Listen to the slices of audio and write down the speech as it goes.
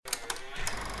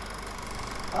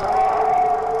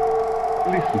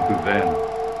listen to them.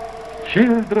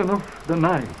 Children of the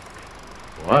night,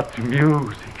 what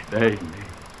music they make.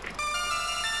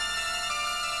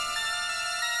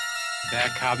 They're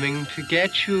coming to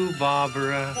get you,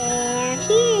 Barbara. They're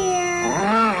here.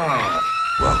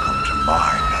 Welcome to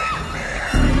my nightmare.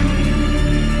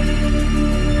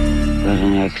 What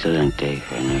an excellent day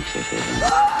for an exorcism.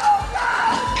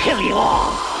 Kill you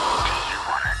all. Do you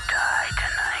want to die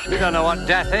tonight? You don't know what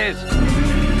death is.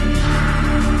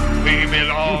 We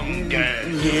belong dead.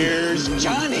 Here's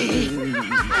Johnny.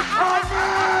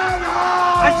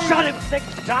 I shot him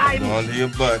 6 times. On to your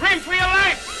butt. Scream for your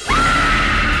life.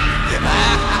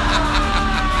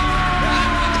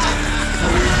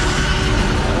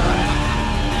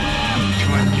 To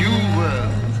a new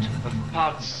world of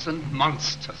pods and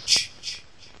monsters.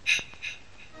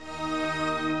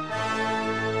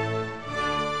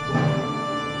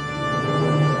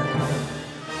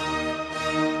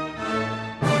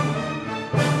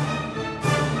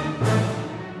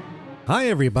 Hi,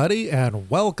 everybody, and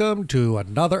welcome to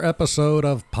another episode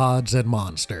of Pods and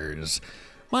Monsters.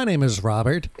 My name is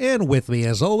Robert, and with me,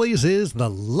 as always, is the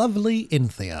lovely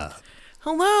Inthea.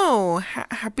 Hello.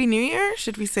 Happy New Year?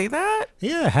 Should we say that?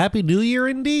 Yeah, Happy New Year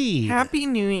indeed. Happy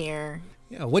New Year.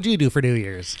 Yeah, what'd you do for New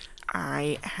Year's?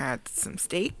 I had some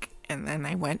steak, and then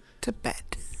I went to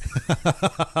bed.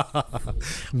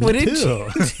 What did you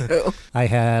do? I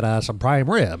had some prime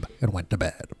rib and went to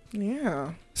bed.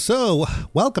 Yeah. So,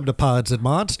 welcome to Pods and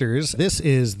Monsters. This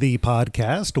is the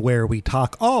podcast where we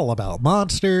talk all about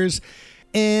monsters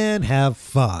and have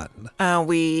fun.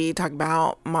 We talk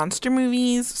about monster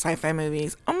movies, sci-fi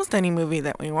movies, almost any movie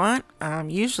that we want.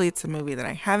 Usually it's a movie that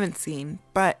I haven't seen,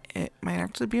 but it might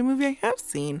actually be a movie I have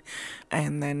seen.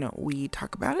 And then we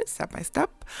talk about it step by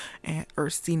step, or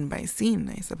scene by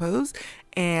scene, I suppose.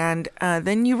 And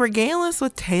then you regale us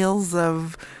with tales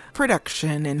of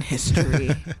production and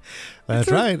history. That's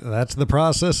right. That's the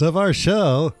process of our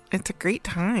show. It's a great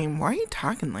time. Why are you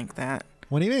talking like that?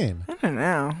 What do you mean? I don't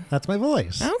know. That's my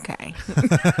voice. Okay.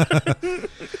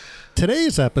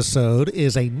 Today's episode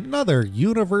is another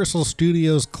Universal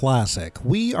Studios classic.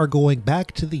 We are going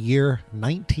back to the year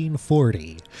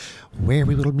 1940, where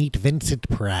we will meet Vincent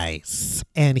Price.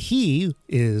 And he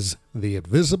is the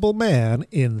Invisible Man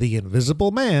in The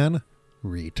Invisible Man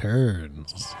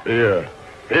Returns.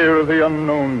 Fear of the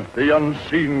unknown, the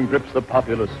unseen grips the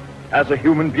populace. As a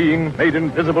human being made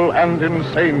invisible and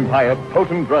insane by a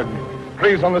potent drug,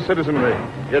 preys on the citizenry,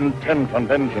 intent on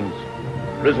vengeance.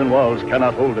 Prison walls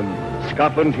cannot hold him.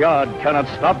 Scotland Yard cannot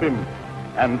stop him.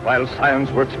 And while science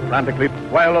works frantically,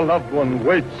 while a loved one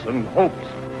waits and hopes,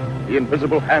 the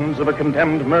invisible hands of a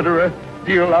condemned murderer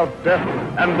deal out death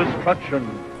and destruction.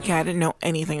 Yeah, I didn't know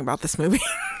anything about this movie,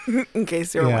 in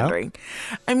case you were wondering.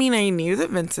 I mean, I knew that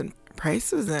Vincent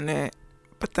Price was in it,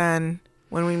 but then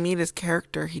when we meet his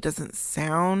character, he doesn't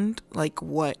sound like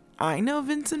what I know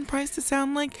Vincent Price to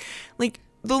sound like. Like,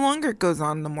 the longer it goes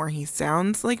on, the more he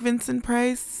sounds like Vincent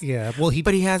Price. Yeah, well,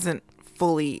 but he hasn't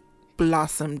fully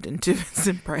blossomed into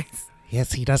Vincent Price.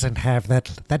 Yes, he doesn't have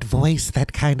that voice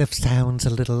that kind of sounds a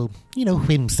little,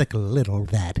 whimsical, little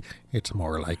that. It's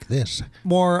more like this.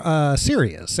 More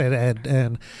serious,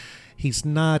 and he's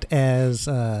not as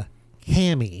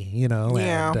hammy, and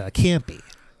campy.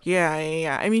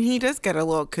 Yeah. I mean, he does get a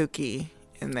little kooky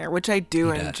in there, which I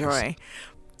do enjoy.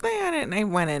 I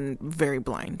went in very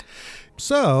blind.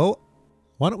 So,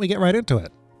 why don't we get right into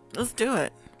it? Let's do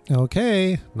it.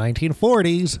 Okay,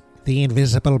 1940s, The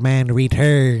Invisible Man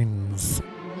Returns.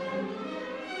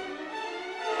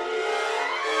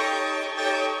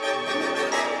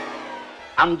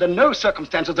 Under no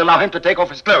circumstances allow him to take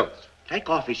off his clothes. Take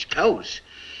off his clothes?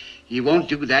 He won't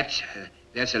do that.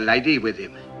 There's a lady with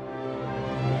him.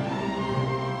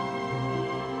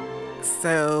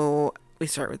 So we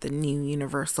start with the new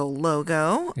Universal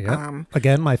logo. Yep.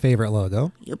 Again, my favorite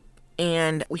logo. Yep.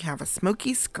 And we have a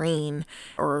smoky screen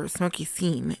or smoky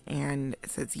scene, and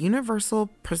it says Universal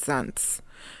Presents.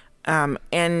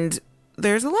 And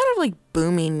there's a lot of like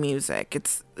booming music.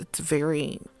 It's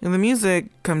very, the music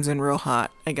comes in real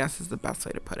hot, I guess is the best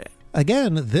way to put it.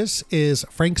 Again, this is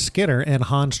Frank Skinner and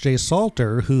Hans J.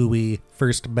 Salter, who we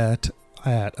first met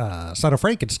at Son of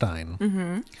Frankenstein.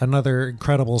 Mm-hmm. Another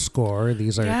incredible score.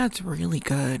 Yeah, it's really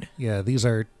good. Yeah, these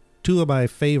are two of my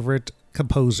favorite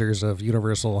composers of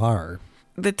Universal horror.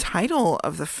 The title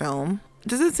of the film,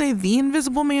 does it say The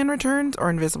Invisible Man Returns or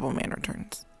Invisible Man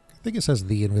Returns? I think it says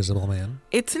The Invisible Man.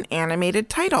 It's an animated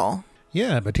title.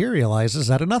 Yeah, it materializes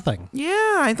out of nothing.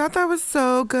 Yeah, I thought that was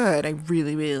so good. I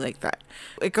really, really like that.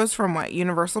 It goes from what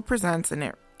Universal presents and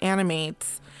it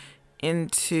animates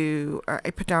into, I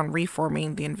put down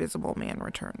Reforming the Invisible Man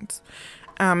Returns.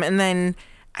 And then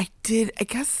I did. I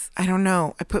guess, I don't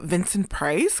know. I put Vincent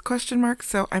Price, ?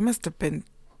 So I must have been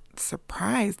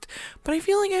surprised. But I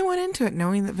feel like I went into it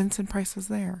knowing that Vincent Price was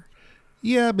there.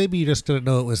 Yeah, maybe you just didn't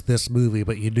know it was this movie,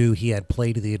 but you knew he had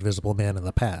played the Invisible Man in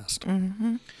the past.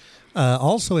 Mm-hmm.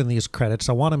 Also in these credits,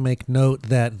 I want to make note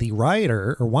that the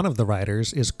writer, or one of the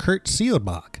writers, is Kurt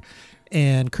Siodmak.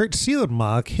 And Kurt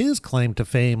Siodmak, his claim to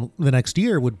fame the next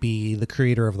year would be the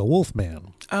creator of The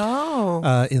Wolfman.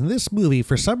 Oh. In this movie,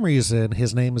 for some reason,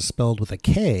 his name is spelled with a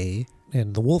K.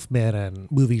 In The Wolfman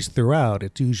and movies throughout,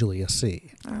 it's usually a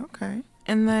C. Okay.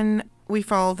 And then we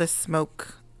follow the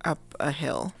smoke up a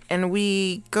hill. And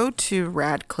we go to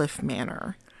Radcliffe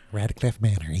Manor. Radcliffe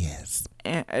Manor, yes.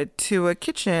 To a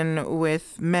kitchen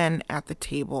with men at the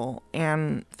table.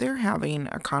 And they're having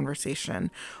a conversation.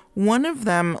 One of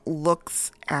them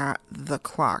looks at the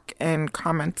clock and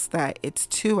comments that it's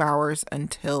 2 hours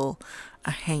until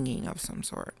a hanging of some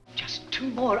sort. Just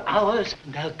 2 more hours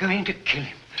and they're going to kill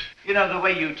him. You know, the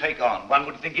way you take on, one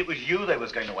would think it was you they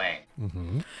was going to hang.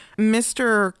 Mm-hmm.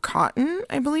 Mr. Cotton,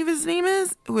 I believe his name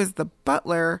is, who is the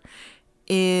butler,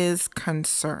 is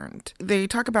concerned. They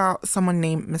talk about someone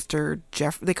named Mr.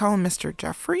 They call him Mr.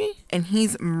 Jeffrey, and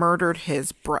he's murdered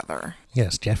his brother.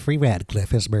 Yes, Jeffrey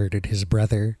Radcliffe has murdered his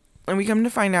brother. And we come to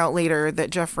find out later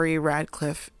that Jeffrey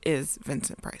Radcliffe is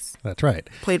Vincent Price. That's right.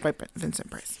 Played by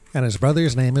Vincent Price. And his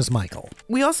brother's name is Michael.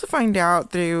 We also find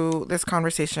out through this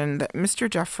conversation that Mr.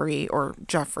 Jeffrey, or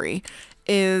Jeffrey,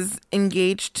 is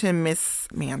engaged to Miss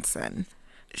Manson.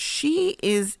 She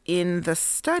is in the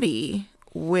study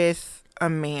with a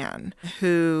man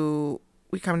who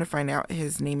we come to find out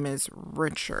his name is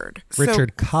Richard.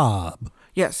 Richard Cobb.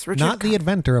 Yes, Richard Not the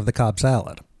inventor of the Cobb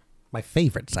salad. My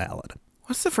favorite salad.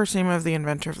 What's the first name of the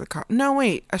inventor of the Cobb? No,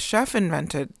 wait.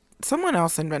 Someone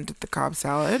else invented the Cobb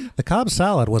salad. The Cobb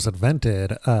salad was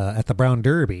invented at the Brown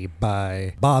Derby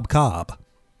by Bob Cobb.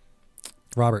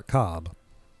 Robert Cobb.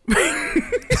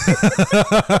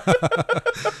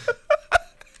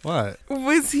 What?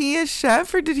 Was he a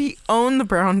chef or did he own the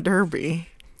Brown Derby?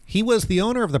 He was the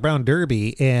owner of the Brown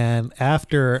Derby, and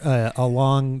after a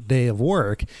long day of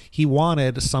work, he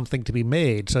wanted something to be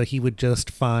made, so he would just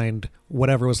find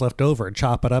whatever was left over and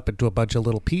chop it up into a bunch of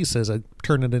little pieces and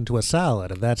turn it into a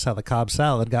salad, and that's how the Cobb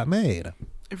salad got made.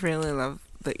 I really love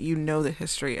that you know the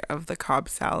history of the Cobb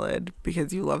salad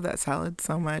because you love that salad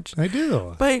so much. I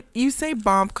do. But you say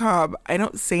Bob Cobb, I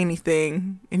don't say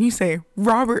anything, and you say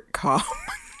Robert Cobb.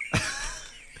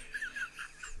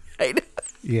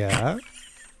 Yeah.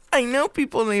 I know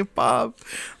people named Bob.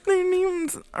 Their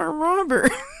names are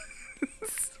Robert.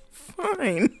 It's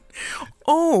fine.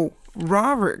 Oh,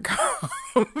 Robert Cobb.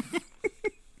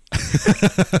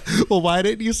 Well, why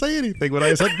didn't you say anything when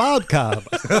I said Bob Cobb?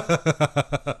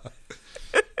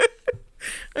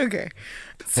 Okay.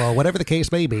 Well, whatever the case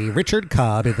may be, Richard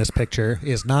Cobb in this picture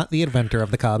is not the inventor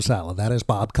of the Cobb salad. That is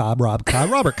Bob Cobb, Rob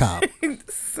Cobb, Robert Cobb.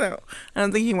 So, I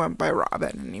don't think he went by Rob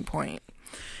at any point.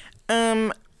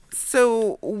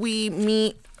 So we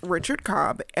meet Richard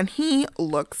Cobb, and he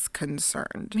looks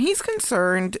concerned. He's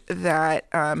concerned that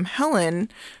Helen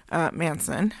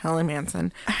Manson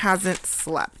hasn't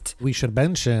slept. We should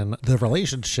mention the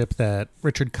relationship that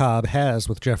Richard Cobb has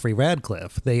with Jeffrey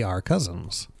Radcliffe. They are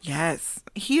cousins. Yes.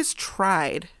 He's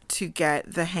tried to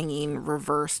get the hanging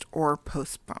reversed or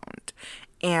postponed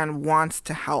and wants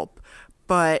to help,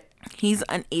 but he's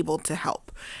unable to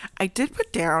help. I did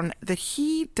put down that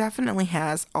he definitely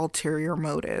has ulterior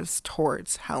motives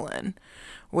towards Helen,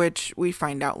 which we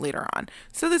find out later on.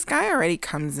 So this guy already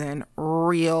comes in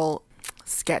real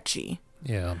sketchy.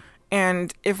 Yeah.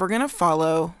 And if we're going to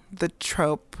follow the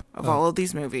trope of all of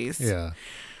these movies, yeah,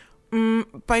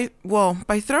 by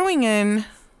throwing in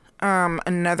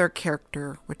another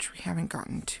character, which we haven't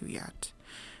gotten to yet.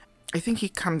 I think he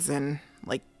comes in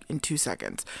like in 2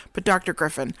 seconds. But Dr.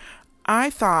 Griffin, I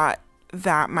thought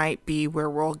that might be where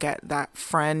we'll get that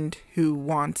friend who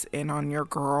wants in on your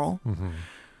girl. Mm-hmm.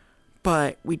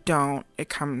 But we don't. It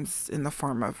comes in the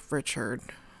form of Richard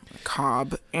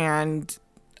Cobb. And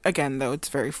again, though, it's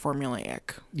very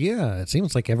formulaic. Yeah, it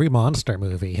seems like every monster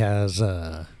movie has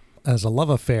a love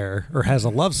affair or has a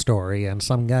love story and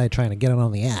some guy trying to get in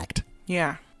on the act.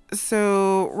 Yeah.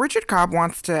 So Richard Cobb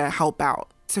wants to help out.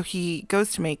 So he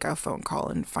goes to make a phone call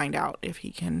and find out if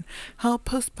he can help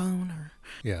postpone or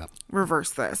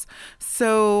reverse this.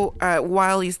 So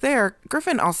while he's there,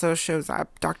 Griffin also shows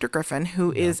up, Dr. Griffin,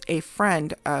 who is a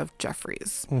friend of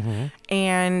Jeffrey's. Mm-hmm.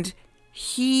 And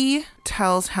he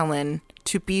tells Helen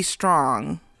to be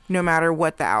strong no matter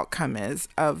what the outcome is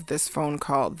of this phone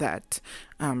call that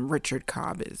Richard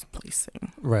Cobb is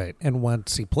placing. Right. And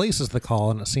once he places the call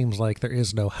and it seems like there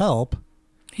is no help,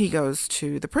 he goes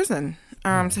to the prison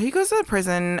So he goes to the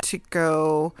prison to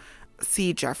go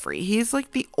see Jeffrey. He's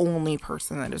like the only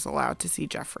person that is allowed to see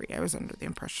Jeffrey, I was under the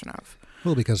impression of.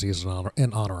 Well, because he's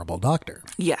an honorable doctor.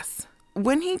 Yes.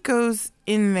 When he goes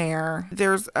in there,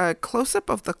 there's a close-up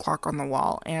of the clock on the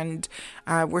wall, and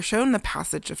we're shown the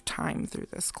passage of time through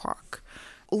this clock.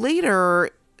 Later,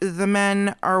 the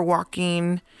men are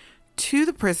walking to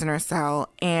the prisoner cell,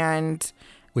 and...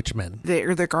 Which men?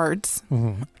 They're the guards.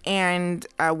 Mm-hmm. And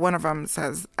one of them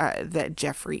says that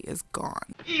Jeffrey is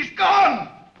gone. He's gone!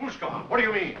 Who's gone? What do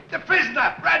you mean? The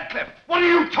prisoner, Radcliffe. What are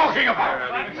you talking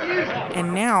about?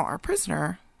 And now our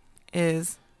prisoner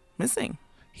is missing.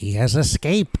 He has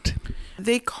escaped.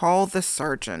 They call the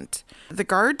sergeant. The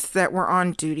guards that were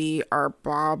on duty are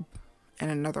Bob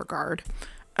and another guard.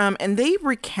 And they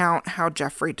recount how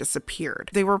Jeffrey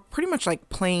disappeared. They were pretty much like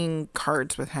playing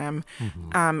cards with him.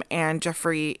 Mm-hmm. And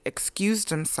Jeffrey excused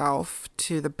himself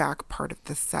to the back part of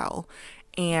the cell.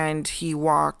 And he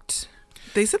walked...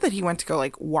 They said that he went to go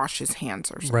like wash his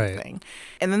hands or something. Right.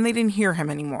 And then they didn't hear him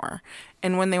anymore.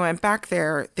 And when they went back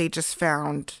there, they just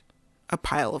found a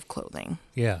pile of clothing.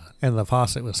 Yeah. And the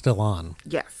faucet was still on.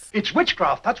 Yes. It's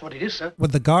witchcraft. That's what it is, sir.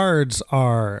 When the guards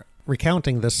are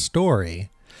recounting this story,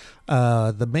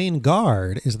 the main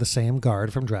guard is the same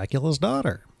guard from Dracula's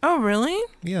daughter. Oh, really?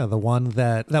 Yeah. The one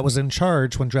that was in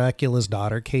charge when Dracula's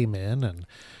daughter came in and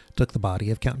took the body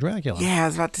of Count Dracula. Yeah, I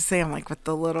was about to say, I'm like with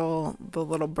the little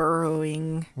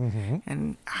burrowing mm-hmm.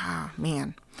 and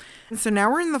man. And so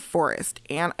now we're in the forest,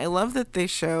 and I love that they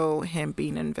show him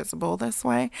being invisible this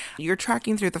way. You're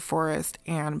tracking through the forest,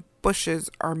 and bushes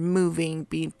are moving,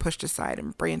 being pushed aside,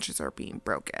 and branches are being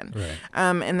broken. Right.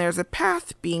 And there's a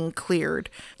path being cleared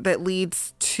that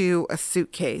leads to a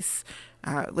suitcase.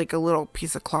 Like a little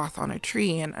piece of cloth on a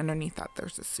tree, and underneath that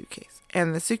there's a suitcase.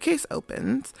 And the suitcase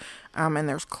opens, and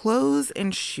there's clothes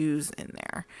and shoes in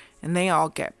there, and they all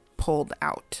get pulled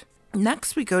out.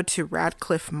 Next, we go to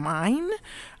Radcliffe Mine.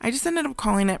 I just ended up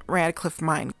calling it Radcliffe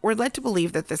Mine. We're led to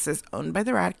believe that this is owned by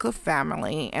the Radcliffe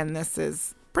family, and this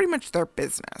is pretty much their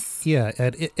business. Yeah,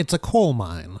 and it's a coal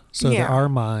mine. So there are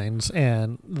mines,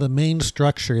 and the main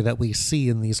structure that we see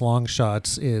in these long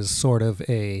shots is sort of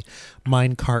a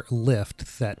minecart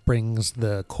lift that brings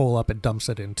the coal up and dumps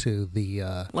it into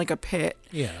the... like a pit.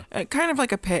 Yeah. Kind of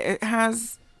like a pit. It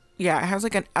has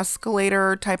like an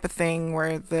escalator type of thing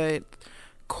where the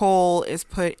coal is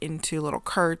put into little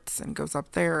carts and goes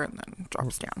up there and then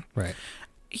drops down. Right.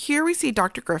 Here we see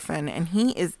Dr. Griffin, and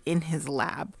he is in his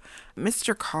lab.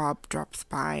 Mr. Cobb drops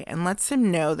by and lets him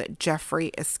know that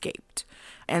Jeffrey escaped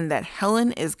and that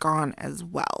Helen is gone as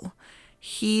well.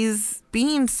 He's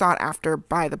being sought after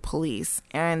by the police,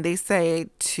 and they say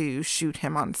to shoot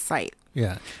him on sight.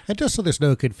 Yeah. And just so there's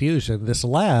no confusion, this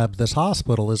lab, this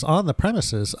hospital, is on the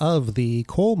premises of the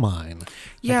coal mine.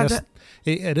 Yeah,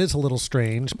 it is a little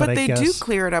strange, but I guess... But they do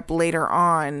clear it up later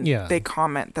on. Yeah. They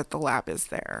comment that the lab is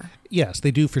there. Yes, they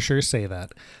do for sure say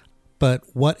that. But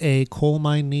what a coal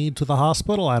mine needs with a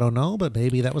hospital, I don't know, but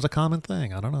maybe that was a common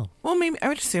thing. I don't know. Well, maybe, I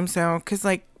would assume so, because,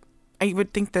 like, I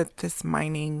would think that this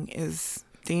mining is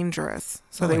dangerous,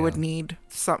 so they would need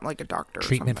something like a doctor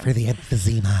treatment or for the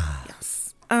emphysema.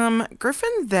 Yes.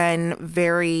 Griffin then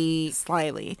very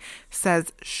slyly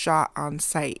says shot on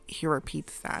sight. He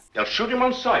repeats that. They'll shoot him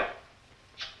on sight.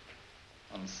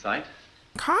 On sight?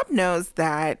 Cobb knows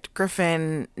that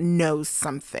Griffin knows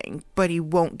something, but he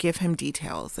won't give him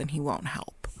details and he won't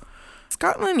help.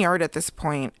 Scotland Yard at this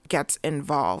point gets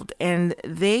involved, and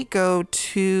they go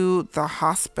to the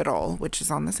hospital, which is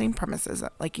on the same premises,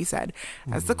 like you said,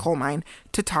 as the coal mine,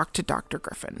 to talk to Dr.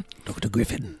 Griffin. Dr.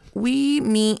 Griffin. We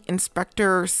meet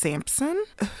Inspector Sampson,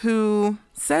 who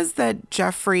says that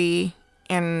Jeffrey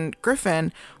and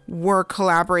Griffin were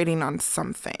collaborating on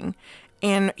something.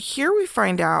 And here we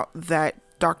find out that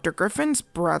Dr. Griffin's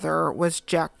brother was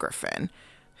Jack Griffin,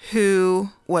 who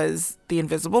was the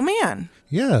Invisible Man.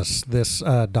 Yes, this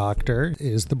doctor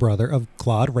is the brother of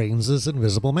Claude Rains'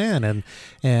 Invisible Man,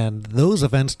 and those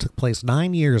events took place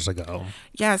 9 years ago.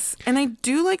 Yes, and I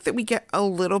do like that we get a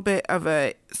little bit of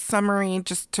a summary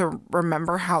just to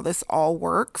remember how this all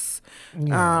works.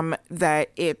 Yeah. That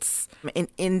it's an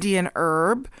Indian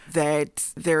herb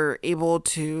that they're able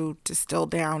to distill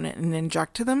down and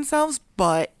inject to themselves,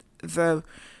 but the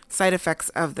side effects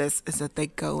of this is that they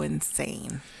go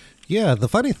insane. Yeah, the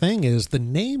funny thing is the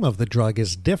name of the drug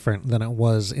is different than it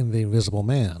was in The Invisible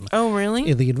Man. Oh, really?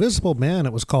 In The Invisible Man,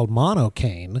 it was called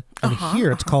monocaine, and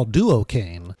here it's called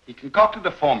duocaine. He concocted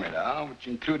a formula which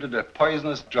included a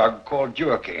poisonous drug called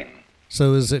duocaine.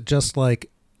 So is it just like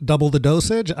double the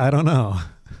dosage? I don't know.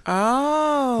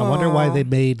 Oh. I wonder why they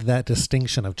made that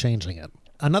distinction of changing it.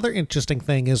 Another interesting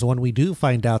thing is when we do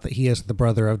find out that he is the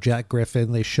brother of Jack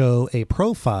Griffin, they show a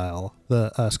profile.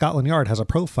 The Scotland Yard has a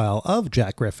profile of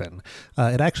Jack Griffin.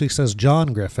 It actually says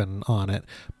John Griffin on it,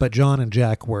 but John and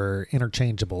Jack were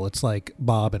interchangeable. It's like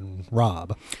Bob and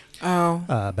Rob. Oh.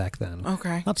 Back then.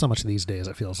 Okay. Not so much these days,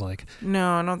 it feels like.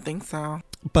 No, I don't think so.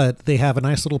 But they have a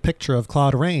nice little picture of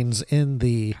Claude Rains in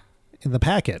the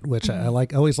packet, which I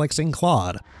always like seeing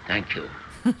Claude. Thank you.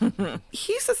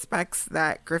 He suspects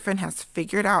that Griffin has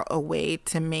figured out a way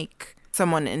to make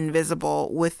someone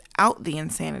invisible without the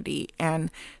insanity,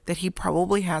 and that he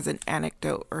probably has an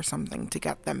anecdote or something to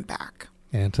get them back.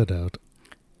 Antidote.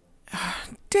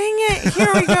 Dang it,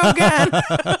 here we go again.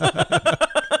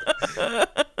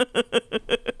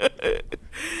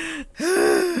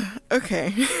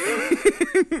 Okay.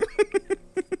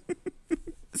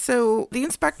 So the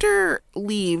inspector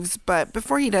leaves, but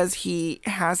before he does, he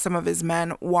has some of his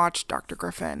men watch Dr.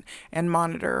 Griffin and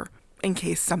monitor in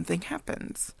case something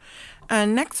happens.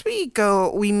 Next we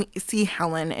see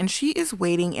Helen, and she is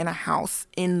waiting in a house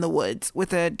in the woods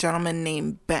with a gentleman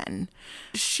named Ben.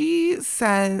 She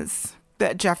says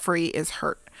that Jeffrey is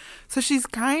hurt. So she's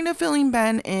kind of filling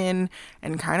Ben in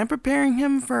and kind of preparing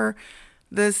him for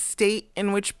the state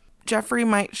in which Jeffrey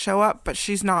might show up, but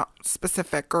she's not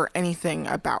specific or anything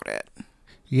about it.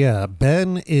 Yeah,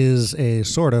 Ben is a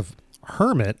sort of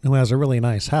hermit who has a really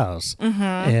nice house,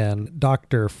 and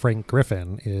Dr. Frank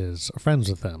Griffin is friends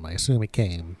with him. I assume he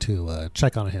came to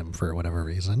check on him for whatever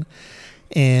reason,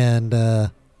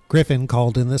 and Griffin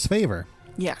called in this favor.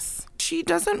 Yes. She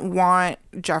doesn't want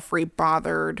Jeffrey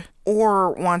bothered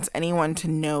or wants anyone to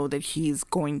know that he's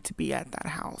going to be at that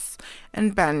house.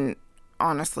 And Ben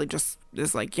honestly just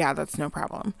is like, yeah, that's no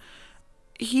problem.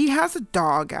 He has a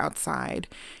dog outside,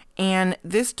 and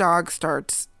this dog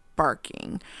starts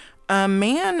barking. A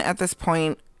man at this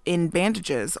point in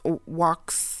bandages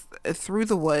walks through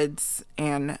the woods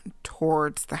and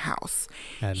towards the house.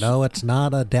 And no, it's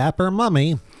not a dapper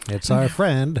mummy. It's our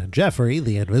friend, Jeffrey,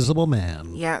 the Invisible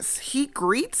Man. Yes, he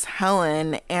greets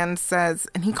Helen and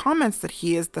he comments that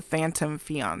he is the phantom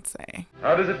fiancé.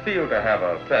 How does it feel to have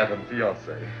a phantom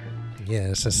fiancé?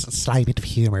 Yes, a slight bit of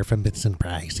humor from Vincent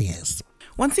Price, yes.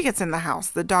 Once he gets in the house,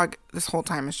 the dog this whole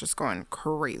time is just going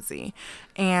crazy.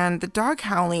 And the dog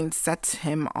howling sets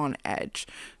him on edge.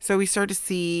 So we start to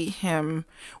see him.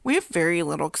 We have very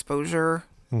little exposure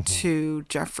to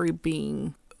Jeffrey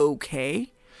being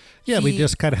okay. Yeah, we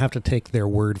just kind of have to take their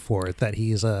word for it that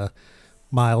he's a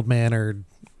mild-mannered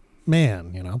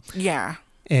man, you know? Yeah.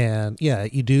 And yeah,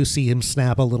 you do see him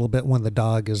snap a little bit when the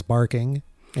dog is barking,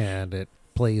 and it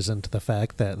plays into the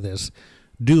fact that this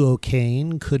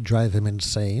duocane could drive him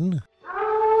insane.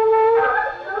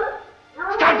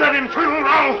 Stop that infernal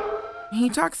row! He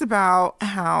talks about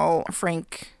how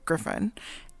Frank Griffin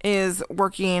is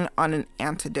working on an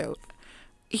antidote.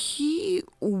 He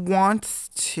wants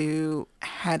to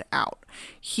head out.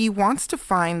 He wants to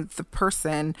find the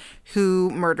person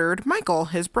who murdered Michael,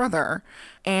 his brother.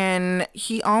 And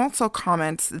he also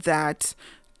comments that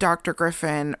Dr.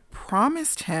 Griffin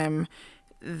promised him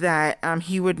that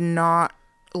he would not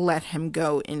let him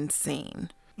go insane.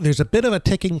 There's a bit of a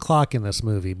ticking clock in this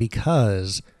movie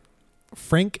because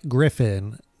Frank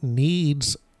Griffin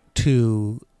needs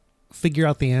to figure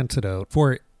out the antidote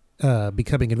for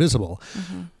becoming invisible,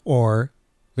 or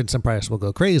Vincent Price will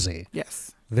go crazy.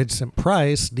 Yes. Vincent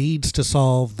Price needs to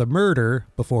solve the murder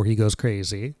before he goes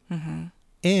crazy,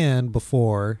 and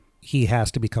before he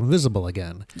has to become visible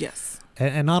again. Yes.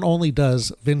 And not only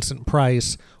does Vincent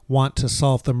Price want to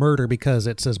solve the murder because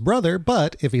it's his brother,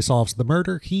 but if he solves the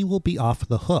murder, he will be off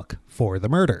the hook for the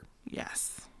murder.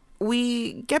 Yes.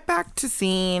 We get back to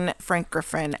seeing Frank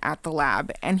Griffin at the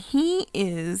lab, and he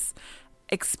is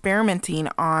experimenting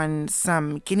on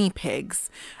some guinea pigs.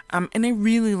 And I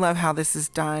really love how this is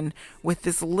done with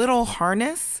this little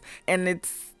harness, and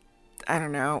it's, I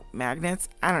don't know, magnets?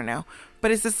 I don't know.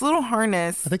 But it's this little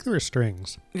harness. I think there are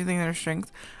strings. You think there are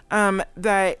strings?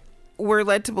 That we're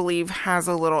led to believe has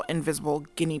a little invisible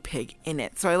guinea pig in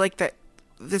it. So I like that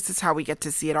this is how we get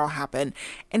to see it all happen.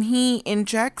 And he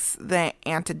injects the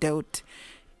antidote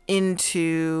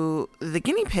into the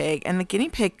guinea pig, and the guinea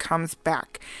pig comes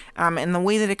back. And the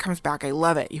way that it comes back, I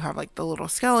love it. You have like the little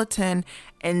skeleton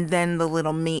and then the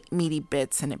little meaty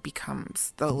bits, and it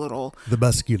becomes the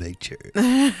musculature.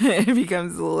 It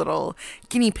becomes a little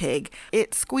guinea pig.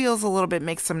 It squeals a little bit,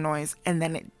 makes some noise, and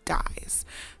then it dies.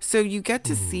 So you get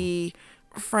to see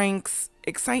Frank's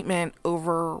excitement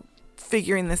over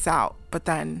figuring this out, but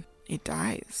then it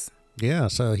dies. Yeah,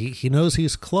 so he knows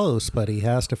he's close, but he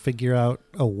has to figure out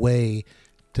a way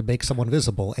to make someone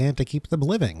visible and to keep them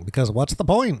living, because what's the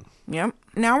point? Yep.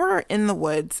 Now we're in the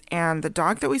woods, and the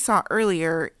dog that we saw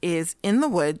earlier is in the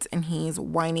woods, and he's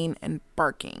whining and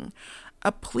barking.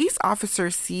 A police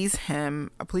officer sees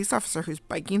him, a police officer who's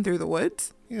biking through the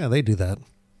woods. Yeah, they do that.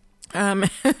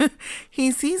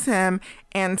 He sees him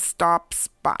and stops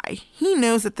by. He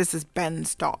knows that this is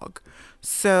Ben's dog,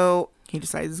 so he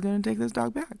decides he's going to take this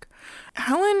dog back.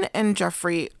 Helen and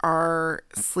Jeffrey are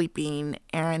sleeping,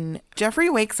 and Jeffrey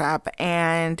wakes up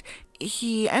and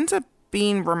he ends up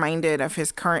being reminded of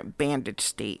his current bandage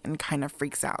state and kind of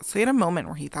freaks out. So he had a moment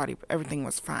where he thought everything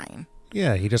was fine.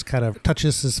 Yeah, he just kind of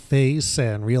touches his face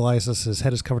and realizes his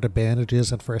head is covered in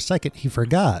bandages, and for a second he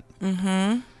forgot.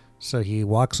 Mm-hmm. So he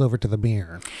walks over to the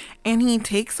mirror. And he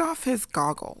takes off his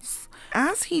goggles.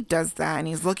 As he does that and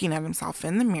he's looking at himself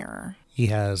in the mirror, he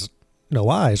has no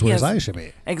eyes where his eyes should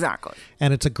be. Exactly.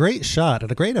 And it's a great shot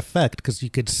and a great effect because you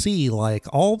could see like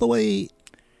all the way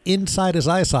inside his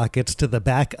eye sockets to the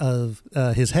back of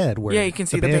his head where you can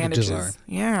see the bandages are.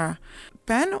 Yeah.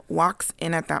 Ben walks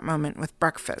in at that moment with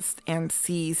breakfast and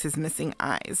sees his missing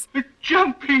eyes. The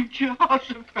jumping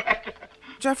Jehoshaphat.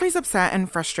 Jeffrey's upset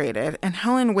and frustrated, and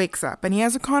Helen wakes up, and he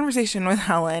has a conversation with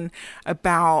Helen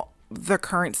about the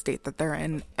current state that they're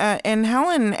in. And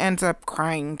Helen ends up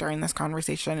crying during this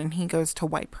conversation, and he goes to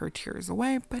wipe her tears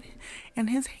away, and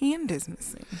his hand is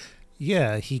missing.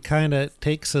 Yeah, he kind of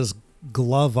takes his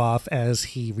glove off as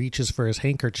he reaches for his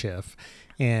handkerchief,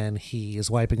 and he is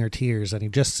wiping her tears, and you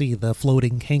just see the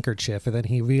floating handkerchief, and then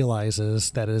he realizes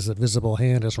that his invisible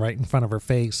hand is right in front of her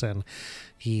face, and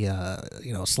he,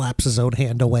 slaps his own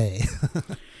hand away.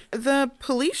 The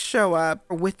police show up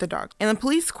with the dog, and the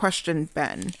police question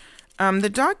Ben. The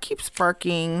dog keeps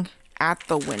barking at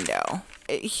the window.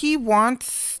 He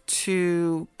wants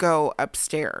to go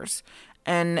upstairs,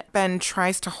 and Ben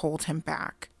tries to hold him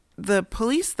back. The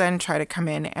police then try to come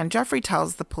in, and Jeffrey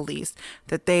tells the police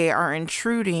that they are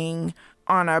intruding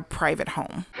on a private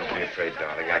home. Don't be afraid,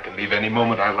 darling. I can leave any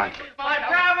moment I like.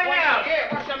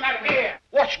 What's the matter here?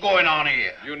 What's going on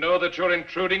here? You know that you're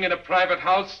intruding in a private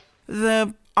house?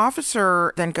 The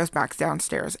officer then goes back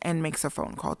downstairs and makes a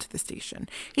phone call to the station.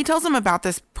 He tells him about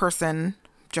this person,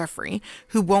 Jeffrey,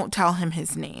 who won't tell him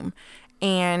his name.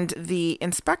 And the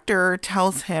inspector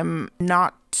tells him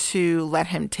not to let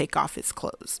him take off his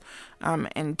clothes,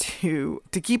 and to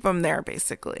keep him there,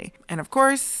 basically. And of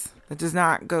course, that does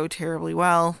not go terribly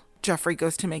well. Jeffrey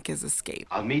goes to make his escape.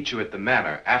 I'll meet you at the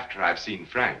manor after I've seen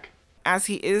Frank. As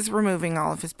he is removing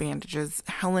all of his bandages,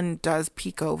 Helen does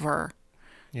peek over,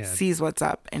 sees what's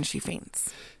up, and she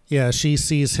faints. Yeah, she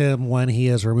sees him when he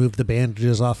has removed the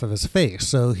bandages off of his face,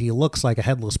 so he looks like a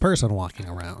headless person walking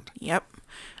around. Yep.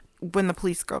 When the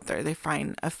police go up there, they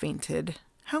find a fainted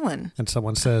Helen. And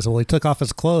someone says, well, he took off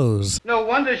his clothes. No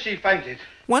wonder she fainted.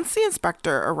 Once the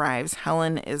inspector arrives,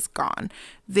 Helen is gone.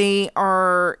 They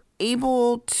are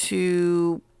able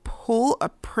to pull a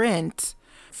print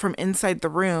from inside the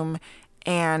room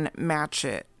and match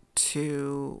it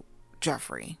to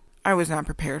Jeffrey. I was not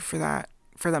prepared for that,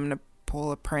 for them to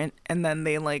pull a print and then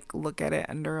they look at it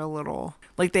under a little,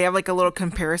 they have a little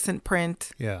comparison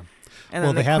print. Yeah. And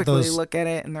then they quickly look at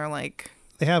it and they're like...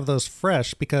 They have those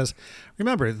fresh because,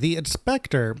 remember, the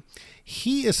inspector,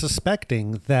 he is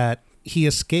suspecting that he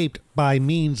escaped by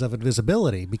means of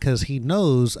invisibility because he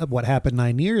knows of what happened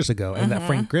 9 years ago and that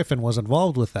Frank Griffin was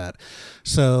involved with that.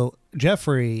 So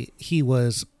Jeffrey, he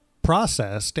was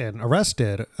processed and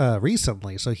arrested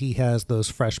recently, so he has those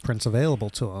fresh prints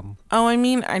available to him. Oh, I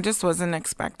mean, I just wasn't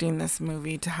expecting this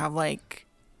movie to have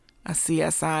a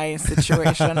CSI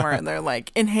situation where they're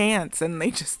enhance and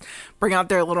they just bring out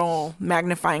their little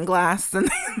magnifying glass and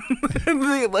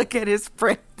they look at his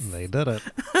prints. They did it.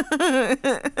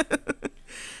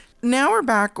 Now we're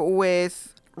back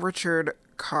with Richard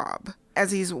Cobb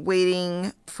as he's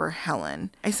waiting for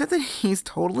Helen. I said that he's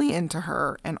totally into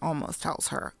her and almost tells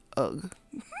her, ugh.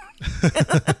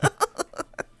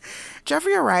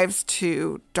 Jeffrey arrives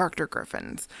to Dr.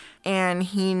 Griffin's and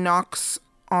he knocks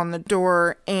on the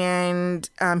door, and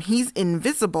he's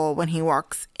invisible when he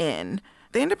walks in.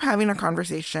 They end up having a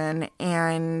conversation,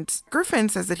 and Griffin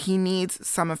says that he needs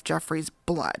some of Jeffrey's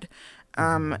blood.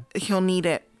 He'll need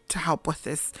it to help with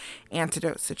this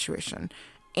antidote situation.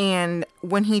 And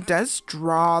when he does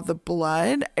draw the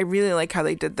blood, I really like how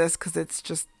they did this because it's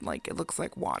just it looks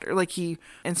like water. He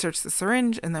inserts the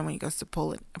syringe, and then when he goes to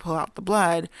pull out the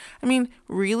blood, I mean,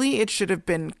 really, it should have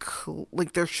been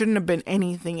there shouldn't have been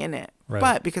anything in it. Right.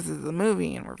 But because it's a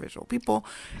movie and we're visual people,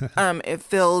 it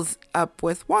fills up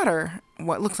with water,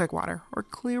 what looks like water, or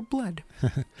clear blood.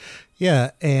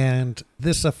 Yeah, and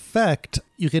this effect,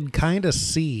 you can kind of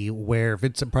see where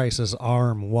Vincent Price's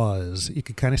arm was. You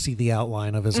could kind of see the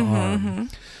outline of his arm.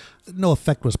 No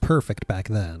effect was perfect back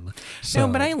then. So.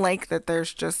 No, but I like that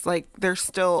there's just like, there's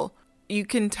still, you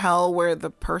can tell where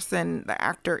the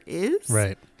actor is.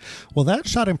 Right. Well, that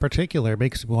shot in particular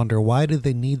makes me wonder, why did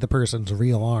they need the person's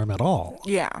real arm at all?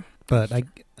 Yeah. But I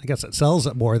guess it sells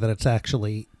it more that it's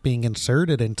actually being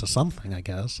inserted into something, I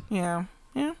guess. Yeah.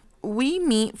 Yeah. We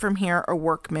meet from here a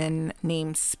workman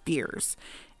named Spears,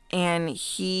 and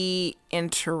he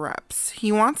interrupts.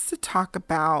 He wants to talk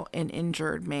about an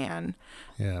injured man.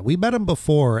 Yeah, we met him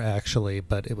before, actually,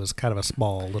 but it was kind of a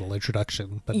small little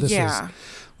introduction. But this is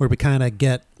where we kind of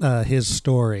get his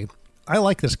story. I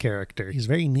like this character. He's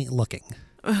very neat looking.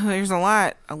 There's a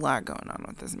lot going on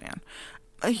with this man.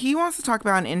 He wants to talk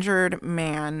about an injured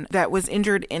man that was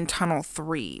injured in Tunnel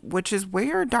 3, which is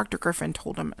where Dr. Griffin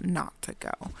told him not to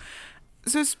go.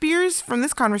 So Spears, from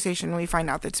this conversation, we find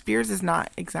out that Spears is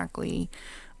not exactly,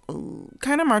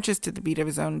 kind of marches to the beat of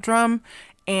his own drum.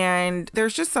 And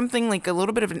there's just something like a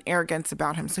little bit of an arrogance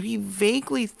about him. So he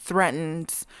vaguely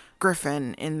threatens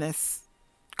Griffin in this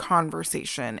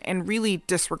conversation and really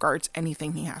disregards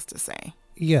anything he has to say.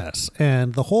 Yes,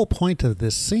 and the whole point of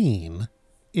this scene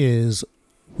is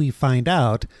we find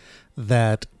out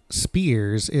that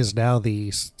Spears is now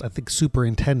the, I think,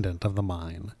 superintendent of the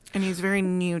mine. And he's very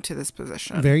new to this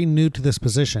position. Very new to this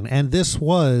position. And this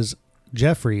was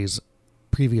Jeffrey's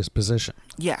previous position.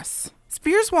 Yes.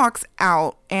 Spears walks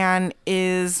out and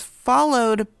is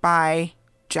followed by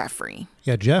Jeffrey.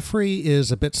 Yeah, Jeffrey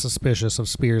is a bit suspicious of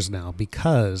Spears now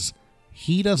because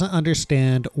he doesn't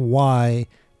understand why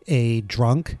a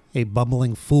drunk, a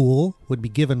bumbling fool would be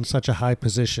given such a high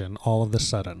position all of a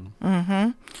sudden.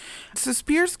 So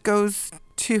Spears goes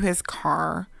to his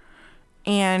car,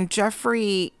 and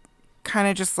Jeffrey kind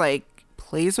of just like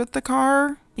plays with the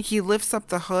car. He lifts up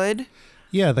the hood.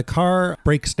 Yeah, the car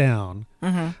breaks down.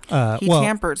 He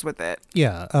tampers with it.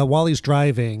 Yeah, while he's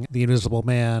driving, the Invisible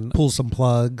Man pulls some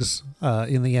plugs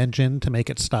in the engine to make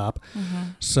it stop.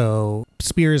 So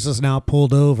Spears is now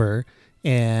pulled over,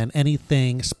 and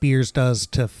anything Spears does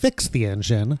to fix the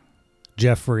engine,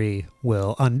 Jeffrey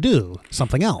will undo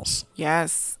something else.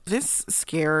 Yes, this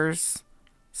scares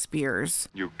Spears.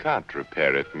 You can't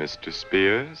repair it, Mr.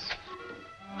 Spears.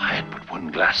 I had but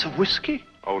one glass of whiskey.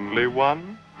 Only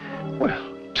one?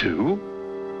 Well, two.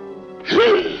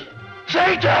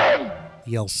 Satan!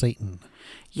 Yells Satan.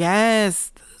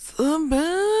 Yes, that's the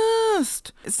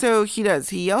best. So he does.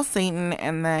 He yells Satan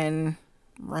and then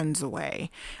runs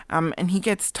away. And he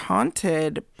gets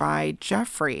taunted by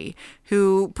Jeffrey,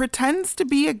 who pretends to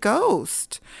be a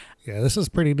ghost. Yeah, this is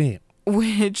pretty neat.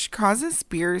 Which causes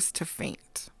Spears to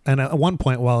faint. And at one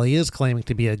point, while he is claiming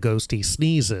to be a ghost, he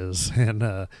sneezes.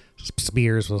 And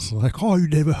Spears was like, "Oh, you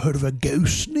never heard of a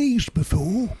ghost sneeze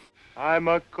before?" I'm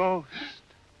a ghost.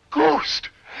 Ghost?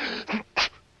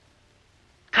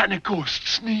 Can a ghost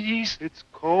sneeze? It's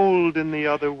cold in the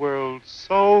other world.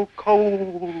 So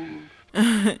cold.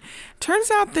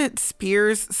 Turns out that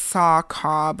Spears saw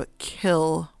Cobb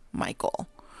kill Michael.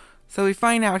 So we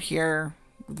find out here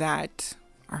that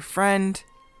our friend,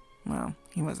 well,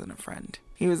 he wasn't a friend.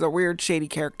 He was a weird, shady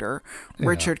character,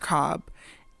 Richard Cobb,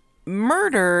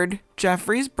 murdered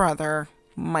Jeffrey's brother,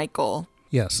 Michael.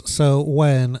 Yes, so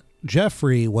when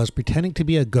Jeffrey was pretending to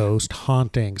be a ghost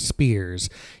haunting Spears,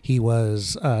 he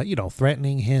was,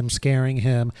 threatening him, scaring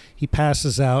him. He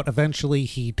passes out. Eventually,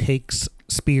 he takes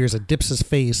Spears and dips his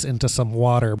face into some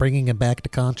water, bringing him back to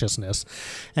consciousness.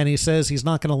 And he says he's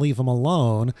not going to leave him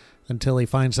alone until he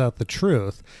finds out the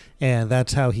truth. And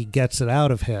that's how he gets it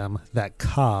out of him that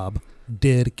Cobb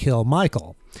did kill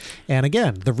Michael. And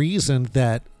again, the reason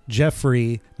that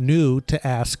Jeffrey knew to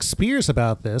ask Spears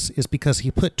about this is because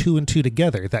he put two and two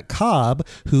together, that Cobb,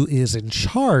 who is in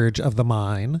charge of the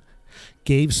mine,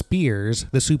 gave Spears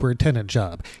the superintendent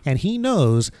job. And he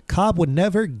knows Cobb would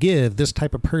never give this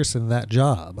type of person that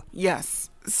job. Yes.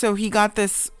 So he got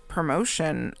this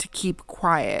promotion to keep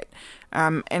quiet.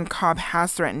 And Cobb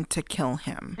has threatened to kill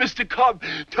him. Mr. Cobb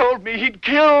told me he'd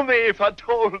kill me if I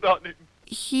told on him.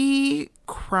 He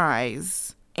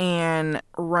cries and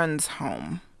runs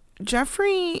home.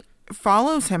 Jeffrey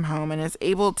follows him home and is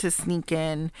able to sneak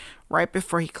in right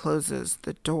before he closes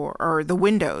the door or the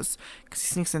windows, because he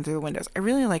sneaks in through the windows. I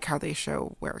really like how they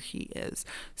show where he is.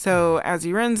 So as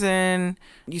he runs in,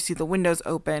 you see the windows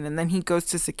open, and then he goes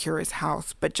to secure his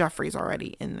house, but Jeffrey's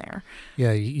already in there.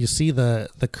 Yeah, you see the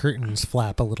curtains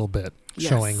flap a little bit,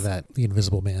 showing that the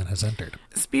Invisible Man has entered.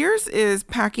 Spears is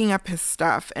packing up his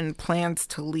stuff and plans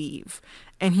to leave,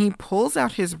 and he pulls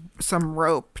out some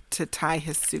rope to tie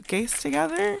his suitcase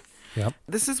together. Yep.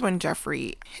 This is when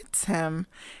Jeffrey hits him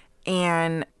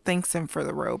and thanks him for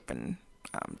the rope and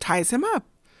ties him up.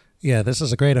 Yeah, this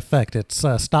is a great effect. It's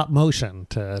stop motion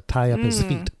to tie up his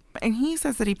feet. And he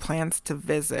says that he plans to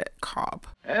visit Cobb.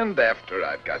 And after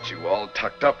I've got you all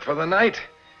tucked up for the night,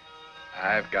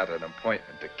 I've got an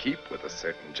appointment to keep with a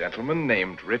certain gentleman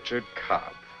named Richard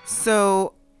Cobb.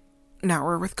 So now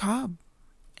we're with Cobb.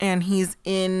 And he's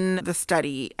in the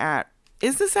study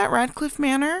is this at Radcliffe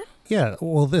Manor? Yeah,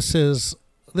 well, this is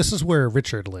where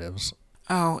Richard lives.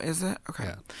 Oh, is it? Okay.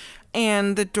 Yeah.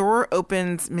 And the door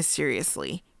opens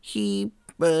mysteriously. He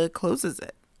closes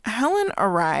it. Helen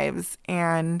arrives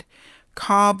and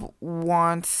Cobb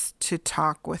wants to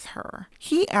talk with her.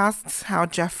 He asks how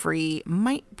Jeffrey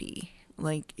might be.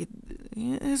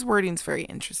 His wording's very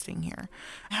interesting here.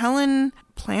 Helen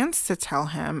plans to tell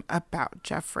him about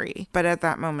Jeffrey, but at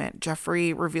that moment,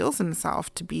 Jeffrey reveals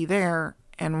himself to be there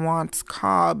and wants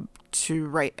Cobb to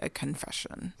write a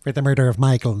confession. For the murder of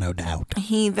Michael, no doubt.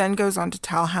 He then goes on to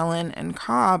tell Helen and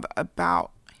Cobb about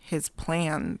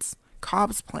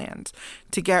Cobb's plans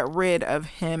to get rid of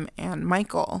him and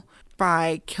Michael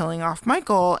by killing off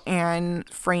Michael and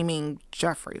framing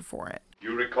Jeffrey for it.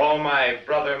 You recall my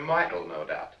brother Michael, no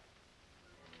doubt.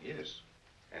 Yes.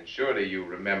 And surely you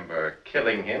remember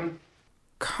killing him?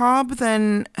 Cobb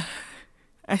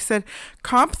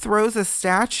throws a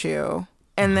statue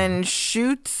and then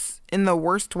shoots in the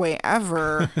worst way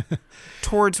ever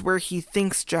towards where he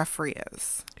thinks Jeffrey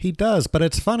is. He does, but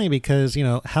it's funny because,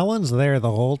 Helen's there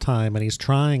the whole time and he's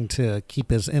trying to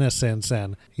keep his innocence,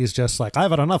 and he's just like,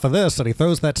 I've had enough of this, and he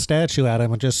throws that statue at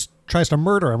him and just tries to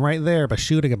murder him right there by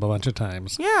shooting him a bunch of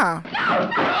times. Yeah.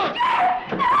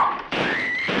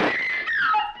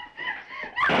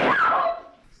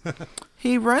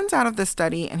 He runs out of the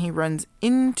study and he runs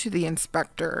into the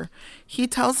inspector. He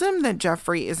tells him that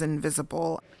Jeffrey is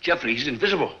invisible. Jeffrey, he's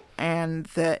invisible. And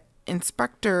the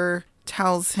inspector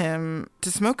tells him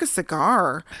to smoke a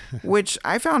cigar, which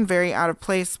I found very out of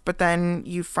place. But then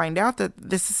you find out that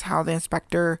this is how the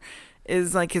inspector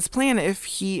is, his plan. If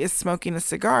he is smoking a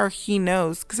cigar, he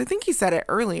knows, because I think he said it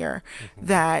earlier,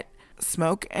 that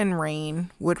smoke and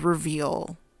rain would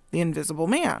reveal the Invisible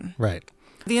Man. Right.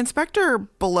 The inspector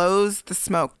blows the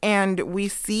smoke, and we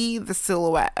see the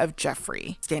silhouette of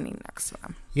Jeffrey standing next to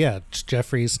them. Yeah,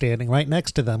 Jeffrey's standing right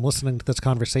next to them, listening to this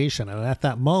conversation. And at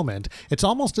that moment, it's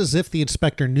almost as if the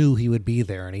inspector knew he would be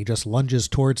there, and he just lunges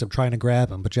towards him, trying to grab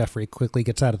him, but Jeffrey quickly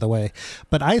gets out of the way.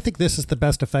 But I think this is the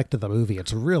best effect of the movie.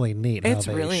 It's really neat how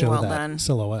they really show well that done.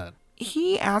 silhouette.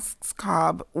 He asks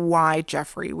Cobb why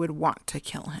Jeffrey would want to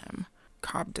kill him.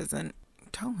 Cobb doesn't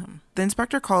tell him. The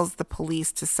inspector calls the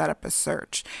police to set up a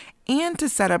search and to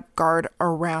set up guard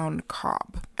around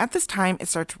Cobb. At this time, it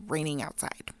starts raining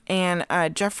outside, and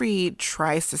Jeffrey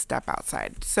tries to step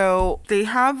outside. So they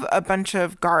have a bunch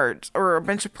of guards or a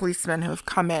bunch of policemen who have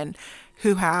come in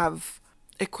who have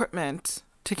equipment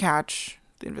to catch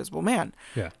the Invisible Man.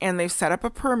 Yeah. And they've set up a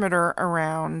perimeter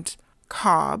around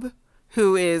Cobb,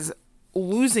 who is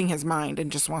losing his mind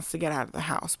and just wants to get out of the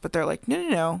house. But they're like,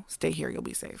 no, stay here. You'll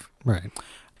be safe. Right.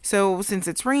 So since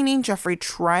it's raining, Jeffrey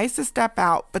tries to step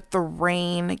out, but the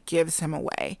rain gives him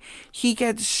away. He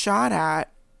gets shot at,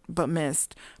 but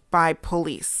missed, by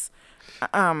police.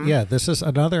 Yeah, this is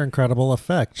another incredible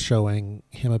effect showing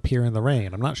him appear in the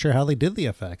rain. I'm not sure how they did the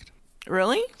effect.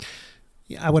 Really?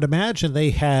 Yeah, I would imagine they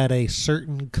had a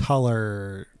certain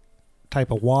color type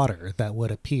of water that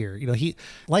would appear. He,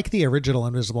 like the original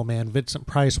Invisible Man, Vincent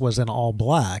Price was in all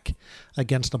black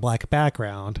against a black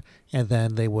background, and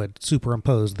then they would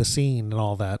superimpose the scene and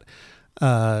all that.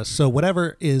 So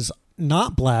whatever is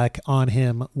not black on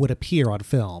him would appear on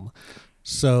film.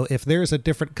 So if there's a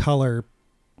different color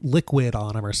liquid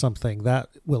on him or something, that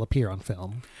will appear on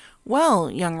film. Well,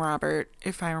 young Robert,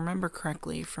 if I remember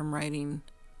correctly from writing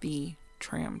the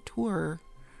tram tour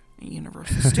at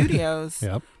Universal Studios,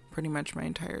 Yep. pretty much my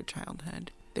entire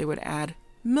childhood, they would add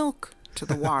milk to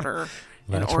the water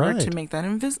in That's order right. to make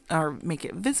that make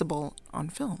it visible on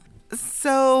film.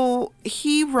 So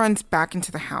he runs back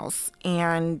into the house,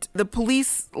 and the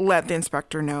police let the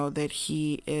inspector know that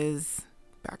he is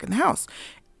back in the house.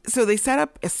 So they set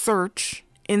up a search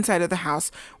inside of the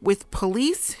house with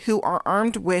police who are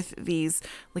armed with these,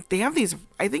 like they have these,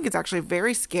 I think it's actually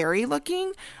very scary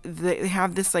looking. They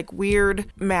have this like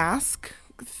weird mask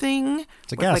thing.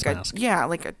 It's a gas like mask.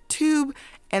 Like a tube.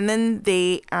 And then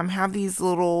they have these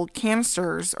little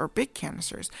canisters or big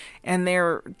canisters, and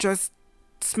they're just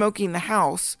smoking the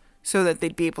house so that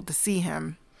they'd be able to see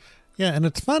him. Yeah, and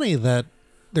it's funny that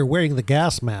they're wearing the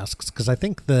gas masks because I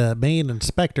think the main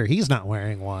inspector, he's not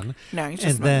wearing one. No, he's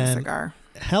just smoking a cigar.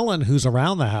 Helen, who's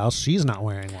around the house, she's not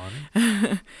wearing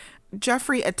one.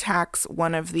 Jeffrey attacks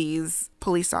one of these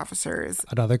police officers.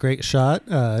 Another great shot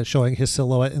showing his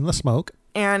silhouette in the smoke.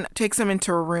 And takes him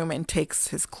into a room and takes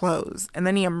his clothes. And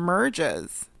then he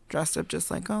emerges dressed up just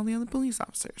like all the other police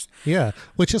officers. Yeah,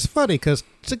 which is funny because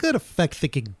it's a good effect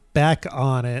thinking back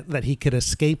on it that he could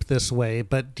escape this way.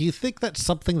 But do you think that's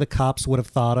something the cops would have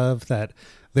thought of, that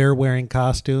they're wearing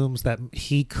costumes, that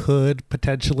he could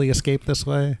potentially escape this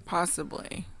way?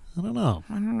 Possibly. I don't know.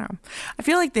 I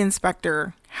feel like the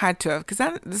inspector had to have,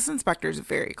 because this inspector is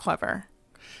very clever.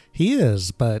 He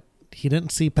is, but he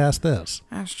didn't see past this.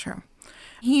 That's true.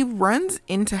 He runs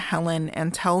into Helen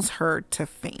and tells her to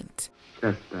faint.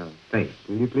 Just faint,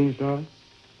 will you please, darling?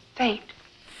 Faint.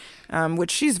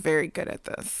 Which she's very good at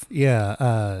this.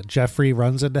 Yeah, Jeffrey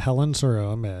runs into Helen's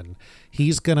room and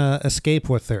he's going to escape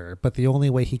with her. But the only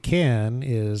way he can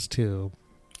is to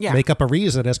make up a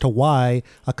reason as to why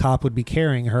a cop would be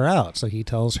carrying her out. So he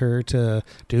tells her to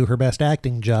do her best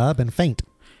acting job and faint.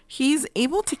 He's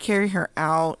able to carry her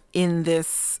out in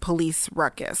this police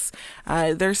ruckus.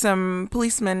 There's some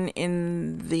policemen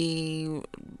in the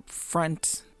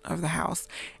front of the house,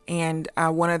 and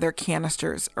one of their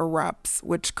canisters erupts,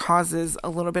 which causes a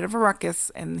little bit of a ruckus,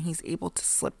 and he's able to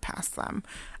slip past them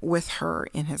with her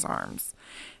in his arms.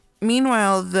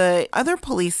 Meanwhile, the other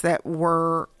police that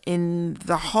were in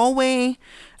the hallway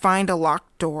find a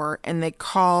locked door, and they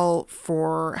call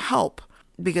for help,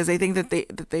 because they think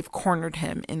that they've cornered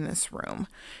him in this room.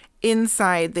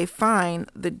 Inside, they find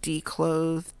the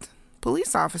declothed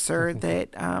police officer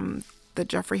that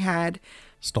Jeffrey had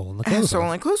stolen the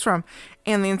clothes from.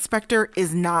 And the inspector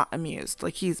is not amused.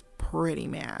 Like, he's pretty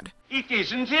mad. It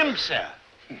isn't him, sir.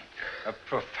 A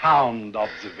profound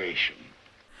observation.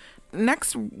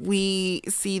 Next, we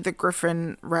see the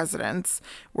Griffin residence,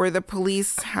 where the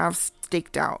police have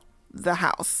staked out the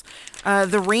house.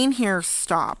 The rain here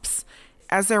stops.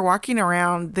 As they're walking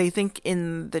around, they think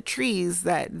in the trees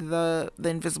that the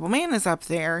invisible man is up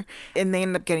there, and they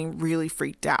end up getting really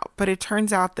freaked out. But it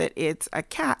turns out that it's a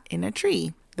cat in a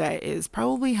tree that is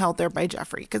probably held there by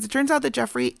Jeffrey, because it turns out that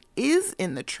Jeffrey is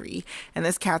in the tree, and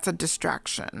this cat's a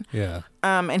distraction. Yeah.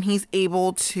 And he's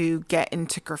able to get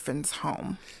into Griffin's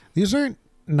home. These aren't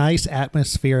nice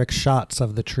atmospheric shots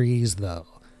of the trees, though.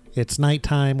 It's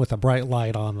nighttime with a bright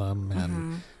light on them,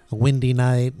 and a windy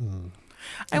night, and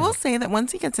I will say that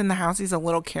once he gets in the house, he's a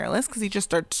little careless because he just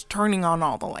starts turning on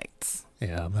all the lights.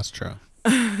 Yeah, that's true.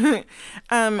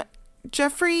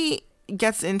 Jeffrey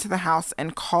gets into the house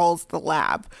and calls the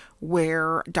lab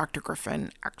where Dr.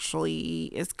 Griffin actually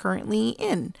is currently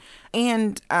in.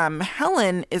 And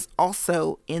Helen is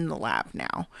also in the lab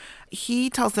now. He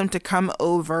tells them to come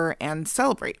over and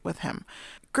celebrate with him.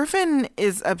 Griffin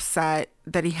is upset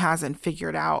that he hasn't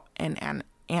figured out an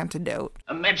antidote.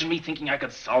 Imagine me thinking I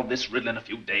could solve this riddle in a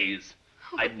few days.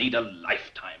 I'd need a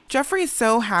lifetime. Jeffrey's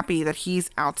so happy that he's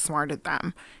outsmarted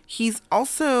them. He's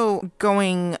also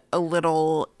going a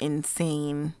little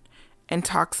insane and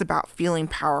talks about feeling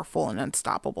powerful and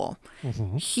unstoppable.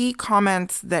 He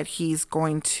comments that he's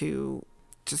going to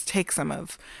just take some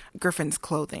of Griffin's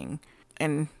clothing.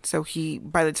 And so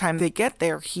by the time they get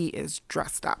there, he is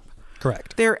dressed up.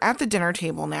 Correct. They're at the dinner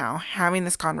table now having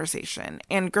this conversation,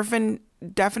 and Griffin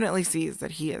definitely sees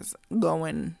that he is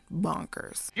going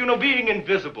bonkers. You know, being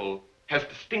invisible has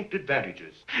distinct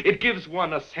advantages. It gives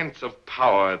one a sense of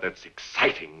power that's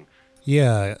exciting.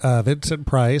 Yeah, Vincent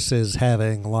Price is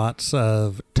having lots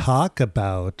of talk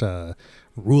about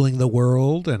ruling the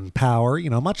world and power,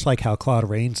 much like how Claude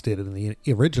Rains did in the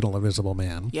original Invisible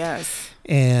Man. Yes.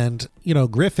 And,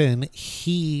 Griffin,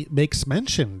 he makes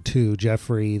mention to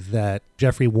Jeffrey that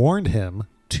Jeffrey warned him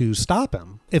to stop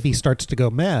him if he starts to go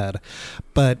mad.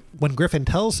 But when Griffin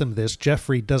tells him this,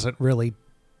 Jeffrey doesn't really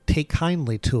take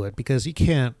kindly to it because he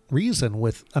can't reason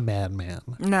with a madman.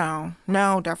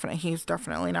 No, definitely. He's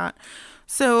definitely not.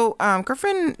 So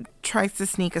Griffin tries to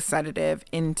sneak a sedative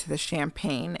into the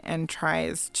champagne and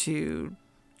tries to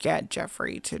get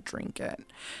Jeffrey to drink it.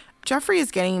 Jeffrey is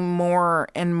getting more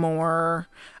and more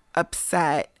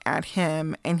upset at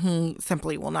him, and he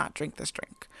simply will not drink this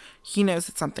drink. He knows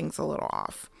that something's a little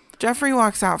off. Jeffrey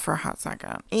walks out for a hot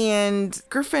second, and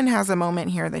Griffin has a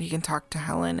moment here that he can talk to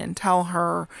Helen and tells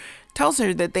her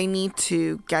that they need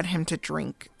to get him to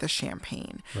drink the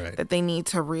champagne, right. That they need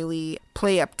to really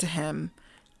play up to him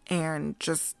and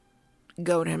just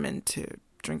goad him into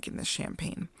drinking the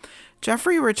champagne.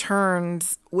 Jeffrey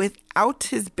returns without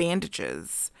his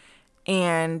bandages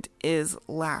and is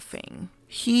laughing.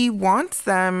 He wants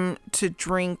them to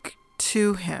drink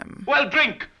to him. Well,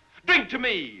 drink! Drink to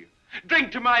me!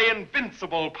 Drink to my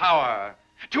invincible power!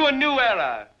 To a new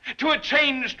era! To a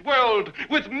changed world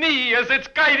with me as its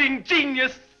guiding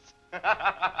genius!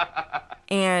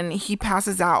 And he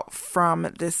passes out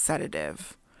from this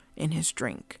sedative in his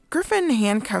drink. Griffin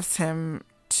handcuffs him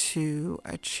to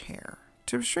a chair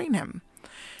to restrain him.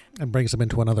 And brings him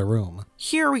into another room.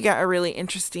 Here we get a really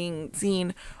interesting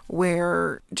scene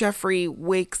where Jeffrey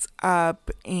wakes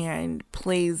up and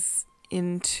plays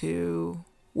into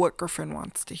what Griffin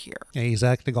wants to hear. Yeah, he's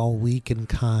acting all weak and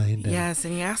kind. Yes,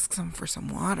 and he asks him for some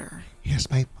water. Yes,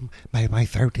 my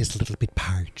throat is a little bit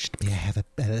parched. May I have a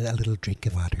little drink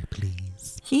of water,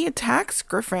 please? He attacks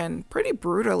Griffin pretty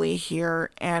brutally here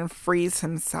and frees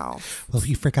himself. Well,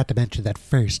 you forgot to mention that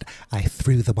first. I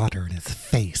threw the water in his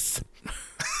face.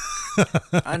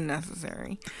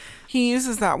 Unnecessary. He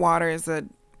uses that water as a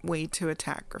way to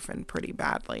attack Griffin pretty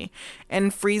badly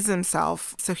and frees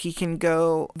himself so he can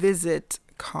go visit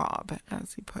Cobb,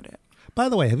 as he put it. By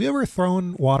the way, have you ever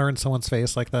thrown water in someone's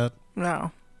face like that?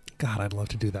 No. God, I'd love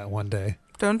to do that one day.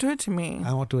 Don't do it to me.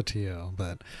 I won't do it to you,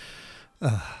 but...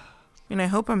 And I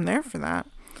hope I'm there for that.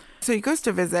 So he goes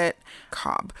to visit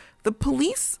Cobb. The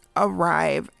police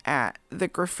arrive at the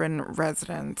Griffin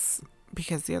residence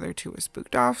because the other two were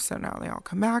spooked off, so now they all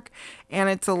come back, and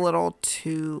it's a little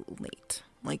too late.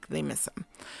 Like, they miss him.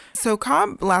 So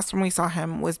Cobb, last time we saw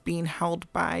him, was being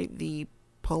held by the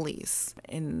police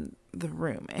in the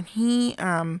room, and he,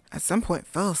 at some point,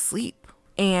 fell asleep,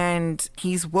 and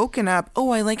he's woken up. Oh,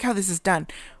 I like how this is done,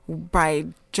 by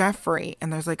Jeffrey,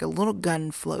 and there's like a little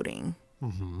gun floating,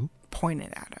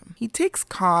 pointed at him. He takes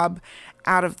Cobb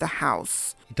out of the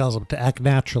house. He tells him to act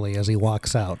naturally as he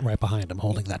walks out, right behind him,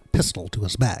 holding that pistol to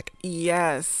his back.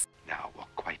 Yes. Now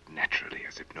walk quite naturally,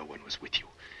 as if no one was with you.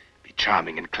 Be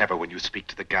charming and clever when you speak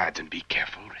to the guards, and be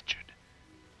careful, Richard.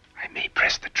 I may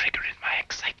press the trigger in my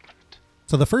excitement.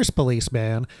 So the first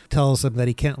policeman tells him that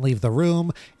he can't leave the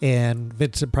room, and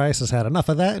Vincent Price has had enough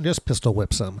of that and just pistol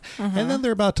whips him. And then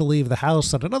they're about to leave the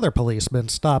house, and another policeman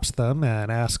stops them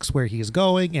and asks where he's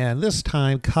going, and this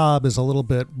time Cobb is a little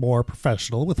bit more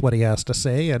professional with what he has to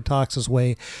say and talks his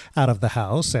way out of the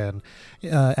house. And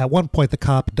at one point the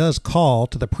cop does call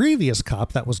to the previous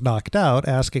cop that was knocked out,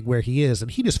 asking where he is,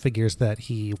 and he just figures that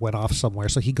he went off somewhere,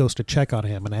 so he goes to check on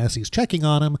him, and as he's checking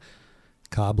on him,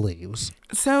 Cobb leaves.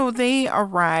 So they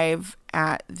arrive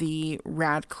at the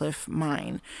Radcliffe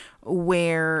mine,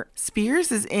 where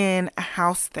Spears is in a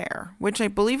house there, which I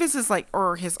believe is his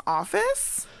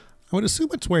office. I would assume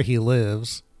it's where he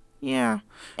lives. Yeah.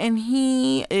 And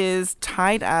he is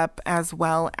tied up as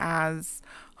well as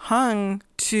hung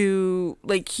to,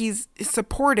 he's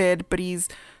supported, but his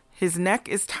neck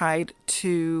is tied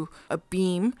to a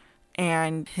beam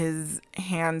and his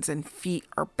hands and feet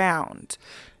are bound.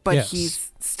 But yes.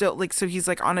 He's still, so he's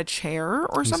on a chair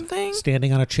or something?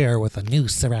 Standing on a chair with a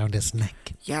noose around his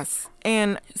neck. Yes.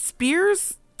 And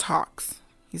Spears talks.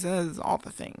 He says all the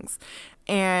things.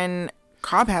 And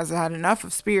Cobb has had enough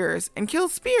of Spears and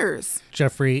kills Spears.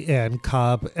 Jeffrey and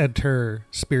Cobb enter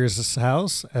Spears'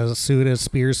 house. As soon as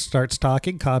Spears starts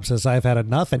talking, Cobb says, "I've had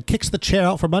enough," and kicks the chair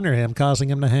out from under him,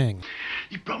 causing him to hang.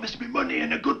 You promised me money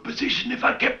and a good position if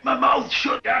I kept my mouth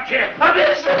shut.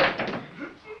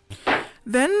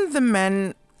 Then the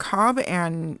men, Cobb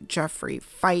and Jeffrey,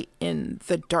 fight in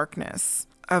the darkness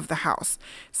of the house.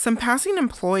 Some passing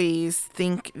employees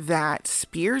think that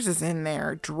Spears is in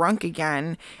there drunk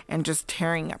again and just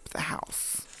tearing up the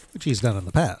house. Which he's done in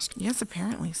the past. Yes,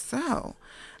 apparently so.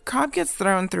 Cobb gets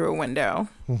thrown through a window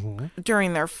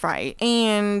during their fight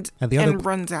and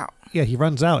runs out. Yeah, he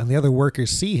runs out, and the other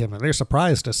workers see him, and they're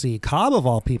surprised to see Cobb, of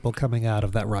all people, coming out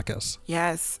of that ruckus.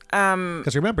 Yes.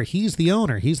 Because remember, he's the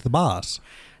owner. He's the boss.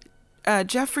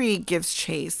 Jeffrey gives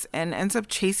chase and ends up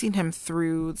chasing him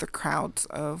through the crowds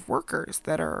of workers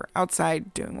that are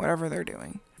outside doing whatever they're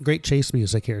doing. Great chase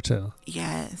music here, too.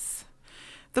 Yes.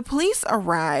 The police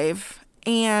arrive,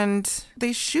 and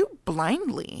they shoot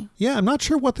blindly. Yeah, I'm not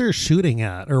sure what they're shooting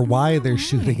at or why they're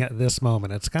shooting at this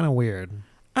moment. It's kind of weird.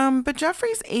 But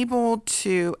Jeffrey's able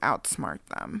to outsmart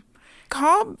them.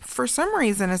 Cobb, for some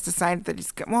reason, has decided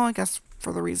that I guess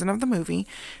for the reason of the movie,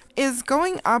 is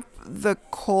going up the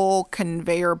coal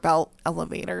conveyor belt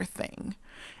elevator thing.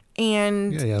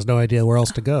 And Yeah, he has no idea where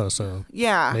else to go, so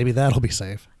yeah, maybe that'll be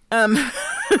safe. And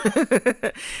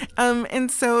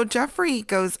so Jeffrey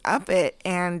goes up it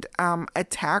and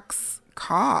attacks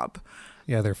Cobb.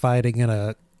 Yeah, they're fighting in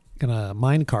a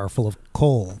mine car full of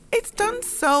coal. It's done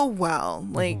so well.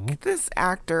 Like, this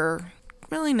actor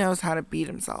really knows how to beat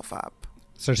himself up.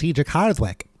 Strategic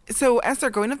hardware. So as they're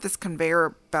going up this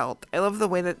conveyor belt, I love the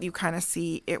way that you kind of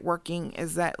see it working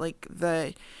is that like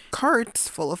the carts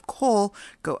full of coal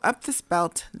go up this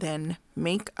belt, then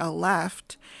make a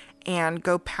left and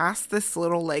go past this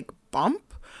little like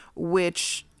bump,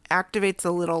 which activates a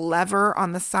little lever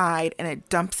on the side and it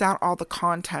dumps out all the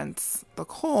contents, the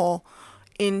coal,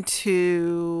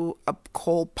 into a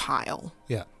coal pile.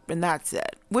 Yeah. And that's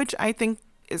it, which I think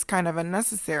is kind of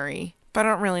unnecessary. But I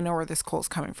don't really know where this coal's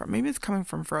coming from. Maybe it's coming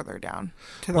from further down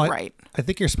to the right. I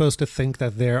think you're supposed to think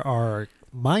that there are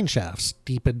mine shafts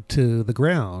deep into the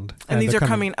ground. And these are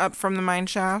coming up from the mine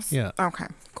shafts? Yeah. Okay,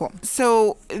 cool.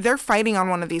 So they're fighting on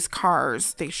one of these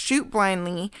cars. They shoot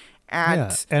blindly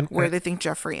at where they think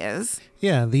Jeffrey is.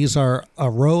 Yeah, these are a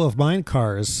row of mine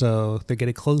cars, so they're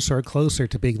getting closer and closer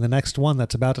to being the next one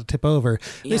that's about to tip over.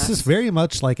 Yes. This is very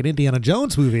much like an Indiana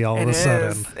Jones movie all of a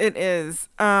sudden. It is.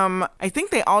 I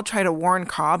think they all try to warn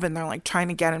Cobb, and they're like trying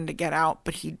to get him to get out,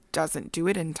 but he doesn't do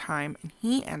it in time, and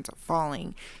he ends up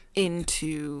falling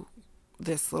into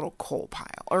this little coal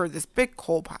pile, or this big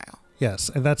coal pile.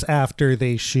 Yes, and that's after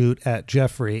they shoot at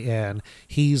Jeffrey, and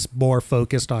he's more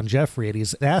focused on Jeffrey, and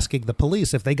he's asking the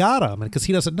police if they got him, because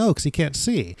he doesn't know, because he can't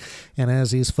see. And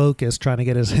as he's focused, trying to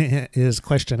get his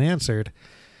question answered,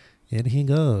 in he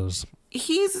goes.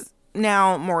 He's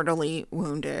now mortally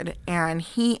wounded, and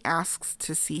he asks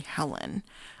to see Helen,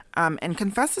 and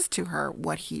confesses to her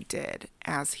what he did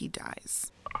as he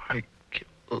dies. I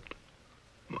killed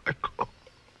Michael.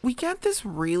 We get this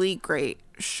really great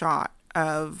shot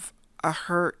of a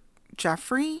hurt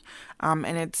Jeffrey, and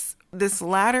it's this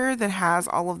ladder that has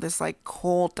all of this like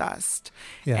coal dust.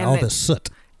 Yeah, and all this soot.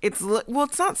 It's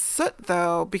not soot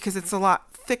though, because it's a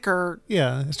lot thicker.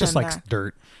 Yeah, it's just like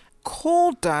dirt.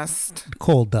 Coal dust.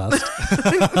 Coal dust.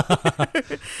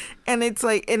 And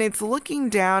it's looking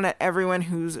down at everyone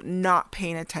who's not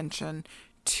paying attention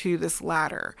to this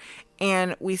ladder,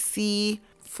 and we see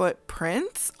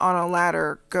footprints on a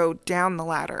ladder go down the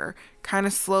ladder kind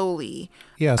of slowly.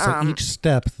 Yeah, so each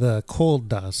step the coal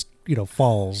dust,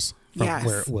 falls from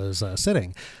where it was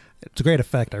sitting. It's a great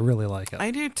effect. I really like it.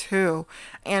 I do too.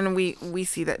 And we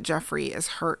see that Jeffrey is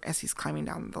hurt as he's climbing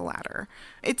down the ladder.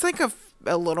 It's like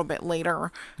a little bit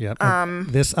later. Yep.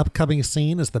 This upcoming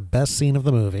scene is the best scene of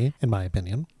the movie, in my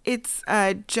opinion. It's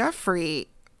Jeffrey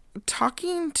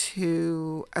talking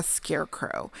to a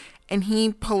scarecrow, and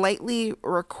he politely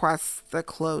requests the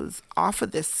clothes off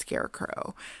of this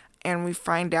scarecrow. And we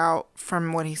find out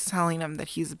from what he's telling him that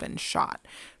he's been shot.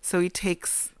 So he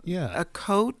takes a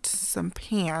coat, some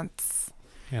pants,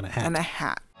 and a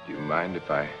hat. Do you mind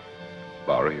if I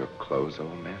borrow your clothes,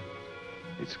 old man?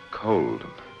 It's cold.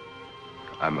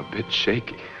 I'm a bit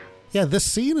shaky. Yeah, this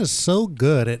scene is so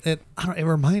good. It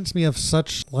reminds me of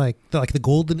such like the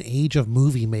golden age of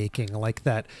movie making, like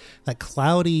that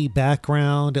cloudy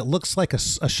background. It looks like a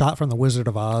shot from The Wizard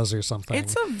of Oz or something.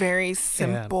 It's a very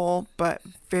simple but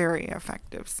very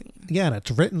effective scene. Yeah, and it's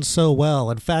written so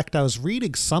well. In fact, I was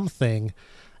reading something,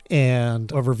 and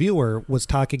a reviewer was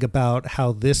talking about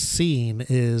how this scene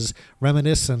is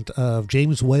reminiscent of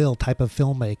James Whale type of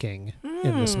filmmaking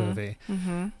in this movie,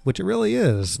 which it really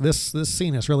is. This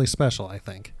scene is really special, I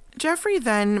think. Jeffrey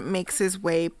then makes his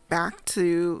way back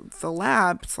to the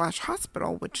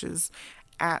lab/hospital, which is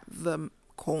at the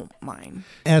coal mine.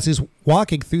 As he's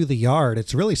walking through the yard,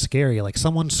 it's really scary. Like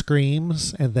someone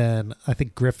screams, and then I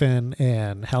think Griffin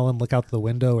and Helen look out the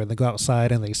window, and they go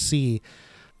outside and they see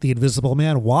the Invisible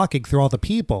Man walking through all the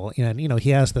people, and he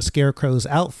has the Scarecrow's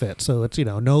outfit, so it's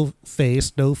no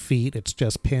face, no feet, it's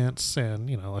just pants and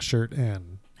a shirt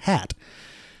and hat,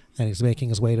 and he's making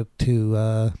his way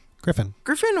to Griffin.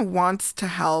 Griffin wants to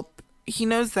help. He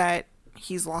knows that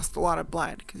he's lost a lot of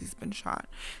blood because he's been shot,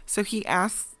 so he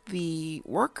asks the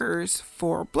workers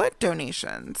for blood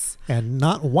donations. And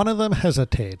not one of them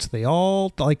hesitates. They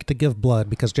all like to give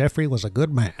blood because Jeffrey was a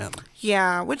good man.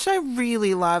 Yeah, which I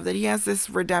really love, that he has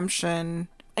this redemption.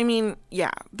 I mean,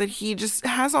 yeah, that he just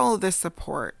has all of this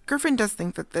support. Griffin does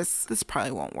think that this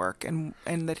probably won't work and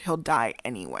that he'll die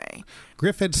anyway.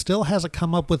 Griffin still hasn't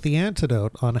come up with the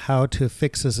antidote on how to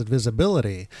fix his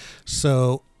invisibility.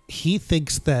 So he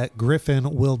thinks that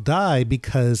Griffin will die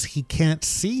because he can't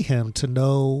see him to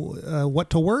know what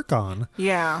to work on.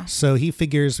 Yeah. So he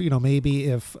figures, maybe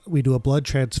if we do a blood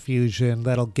transfusion,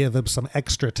 that'll give him some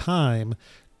extra time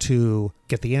to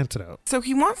get the antidote. So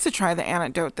he wants to try the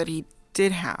antidote that he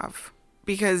did have,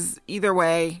 because either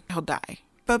way, he'll die.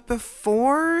 But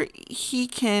before he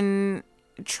can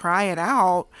try it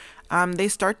out, they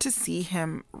start to see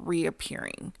him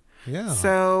reappearing. Yeah.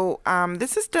 So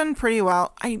this is done pretty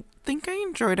well. I think I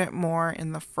enjoyed it more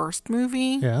in the first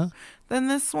movie than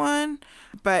this one.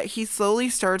 But he slowly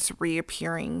starts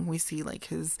reappearing. We see like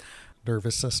his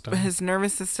nervous system, his veins.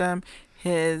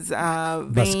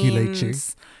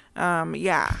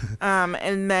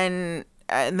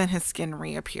 And then his skin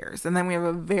reappears. And then we have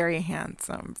a very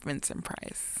handsome Vincent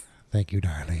Price. Thank you,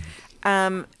 darling.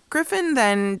 Griffin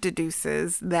then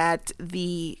deduces that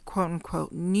the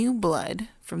quote-unquote new blood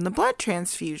from the blood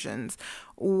transfusions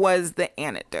was the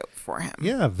antidote for him.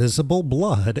 Yeah, visible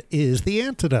blood is the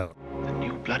antidote. The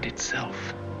new blood itself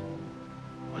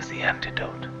was the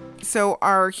antidote. So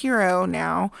our hero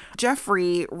now,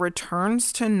 Jeffrey,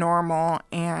 returns to normal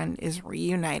and is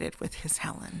reunited with his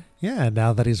Helen. Yeah, and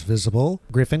now that he's visible,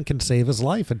 Griffin can save his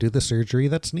life and do the surgery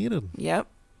that's needed. Yep.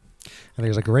 And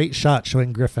there's a great shot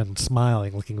showing Griffin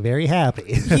smiling, looking very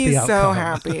happy. He's so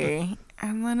happy.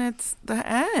 And then it's the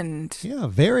end. Yeah,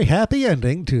 very happy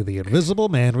ending to The Invisible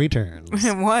Man Returns.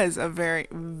 It was a very,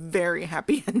 very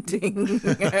happy ending.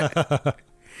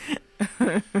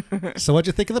 So what'd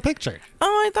you think of the picture?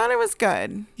 Oh, I thought it was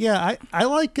good. Yeah, I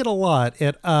like it a lot.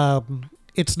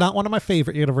 It's not one of my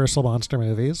favorite Universal monster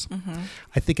movies. Mm-hmm.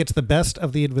 I think it's the best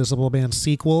of the Invisible Man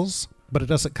sequels, but it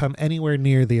doesn't come anywhere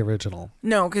near the original.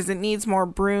 No, because it needs more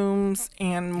brooms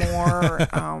and more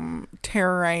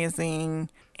terrorizing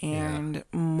and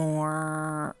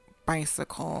more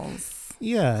bicycles.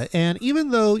 Yeah, and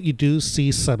even though you do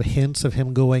see some hints of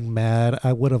him going mad,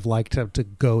 I would have liked him to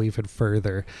go even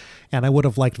further. And I would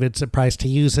have liked Vincent Price to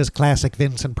use his classic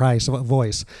Vincent Price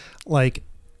voice. Like,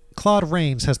 Claude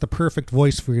Rains has the perfect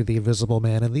voice for the Invisible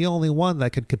Man, and the only one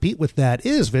that could compete with that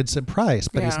is Vincent Price,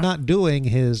 but he's not doing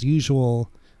his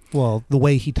usual, well, the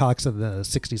way he talks in the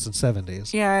 60s and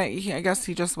 70s. Yeah, I guess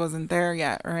he just wasn't there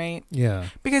yet, right? Yeah.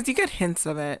 Because you get hints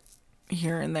of it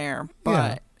here and there,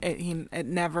 but it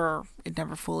never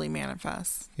fully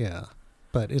manifests. Yeah.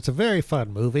 But it's a very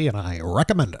fun movie, and I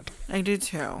recommend it. I do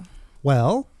too.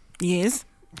 Well? Yes?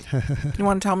 You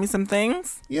want to tell me some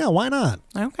things? Yeah, why not?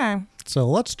 Okay. So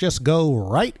let's just go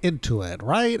right into it,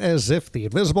 right as if the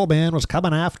Invisible Man was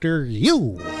coming after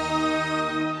you.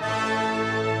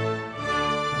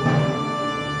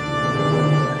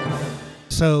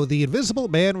 So The Invisible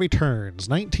Man Returns,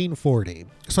 1940.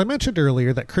 So I mentioned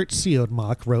earlier that Kurt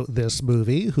Siodmak wrote this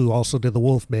movie, who also did The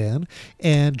Wolfman,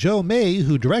 and Joe May,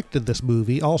 who directed this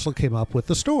movie, also came up with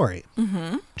the story.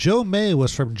 Mm-hmm. Joe May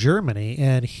was from Germany,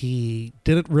 and he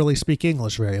didn't really speak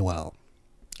English very well.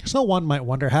 So one might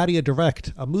wonder, how do you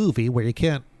direct a movie where you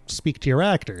can't speak to your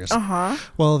actors? Uh-huh.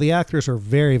 Well, the actors were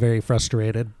very, very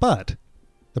frustrated, but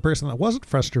the person that wasn't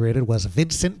frustrated was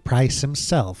Vincent Price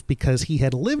himself, because he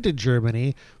had lived in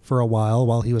Germany for a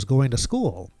while he was going to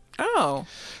school. Oh.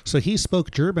 So he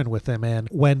spoke German with him, and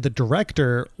when the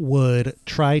director would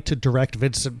try to direct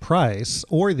Vincent Price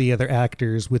or the other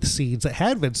actors with scenes that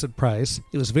had Vincent Price,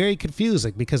 it was very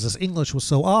confusing because his English was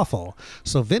so awful.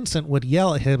 So Vincent would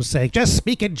yell at him saying, "Just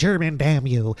speak in German, damn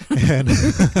you." And,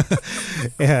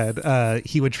 and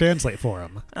he would translate for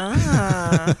him.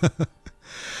 Ah.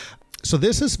 So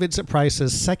this is Vincent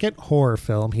Price's second horror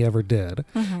film he ever did.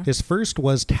 Mm-hmm. His first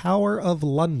was Tower of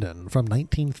London from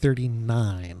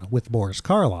 1939 with Boris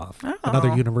Karloff,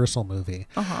 another Universal movie.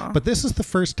 Uh-huh. But this is the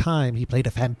first time he played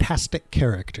a fantastic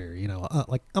character,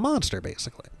 like a monster,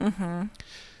 basically. Mm-hmm.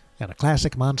 And a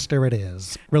classic monster it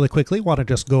is. Really quickly, want to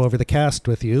just go over the cast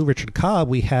with you. Richard Cobb,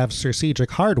 we have Sir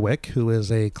Cedric Hardwicke, who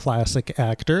is a classic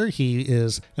actor. He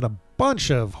is in a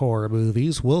bunch of horror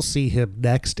movies. We'll see him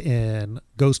next in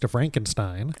Ghost of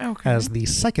Frankenstein as the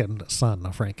second son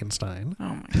of Frankenstein.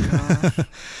 Oh my gosh.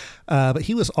 But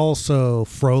he was also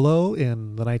Frollo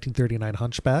in the 1939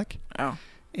 Hunchback. Oh.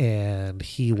 And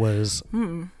he was...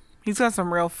 He's got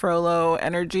some real Frollo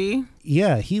energy.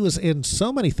 Yeah, he was in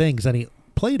so many things, and he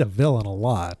played a villain a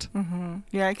lot. Mm-hmm.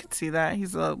 Yeah, I could see that.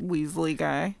 He's a Weasley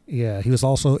guy. Yeah, he was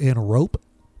also in Rope,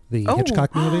 the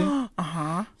Hitchcock movie.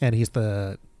 Uh-huh. And he's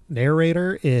the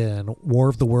narrator in War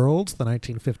of the Worlds, the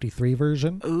 1953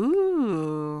 version.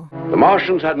 Ooh. The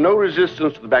Martians had no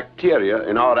resistance to the bacteria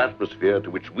in our atmosphere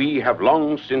to which we have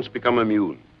long since become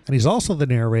immune. And he's also the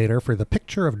narrator for The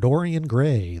Picture of Dorian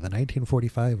Gray, the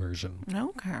 1945 version.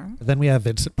 Okay. Then we have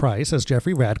Vincent Price as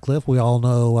Jeffrey Radcliffe. We all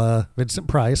know Vincent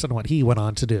Price and what he went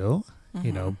on to do.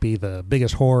 you know, be the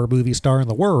biggest horror movie star in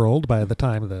the world by the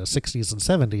time the 60s and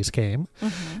 70s came.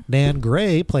 Nan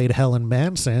Gray played Helen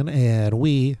Manson, and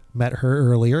we met her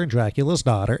earlier in Dracula's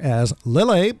Daughter as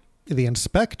Lily. The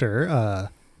inspector,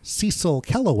 Cecil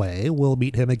Kellaway, will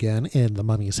meet him again in The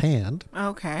Mummy's Hand.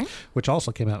 Okay. Which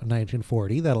also came out in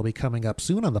 1940. That'll be coming up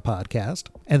soon on the podcast.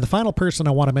 And the final person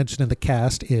I want to mention in the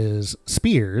cast is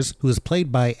Spears, who is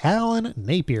played by Alan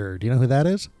Napier. Do you know who that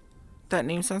is? That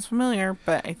name sounds familiar,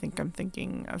 but I think I'm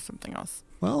thinking of something else.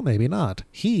 Well, maybe not.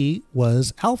 He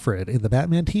was Alfred in the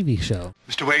Batman TV show.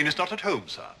 Mr. Wayne is not at home,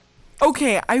 sir.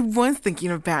 Okay, I was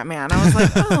thinking of Batman. I was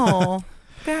like, oh,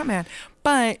 Batman.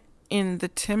 But in the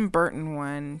Tim Burton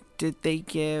one, did they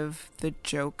give the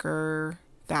Joker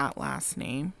that last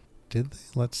name? Did they?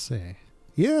 Let's see.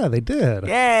 Yeah, they did.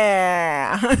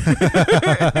 Yeah.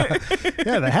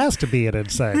 Yeah, there has to be an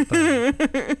insight.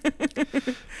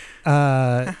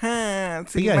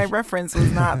 See, my reference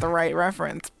was not the right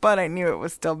reference, but I knew it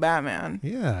was still Batman.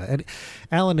 Yeah, and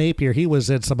Alan Napier, he was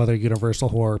in some other Universal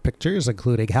horror pictures,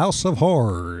 including House of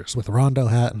Horrors with Rondo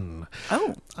Hatton.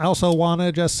 Oh. I also want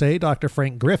to just say Dr.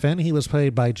 Frank Griffin, he was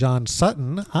played by John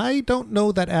Sutton. I don't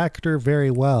know that actor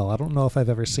very well. I don't know if I've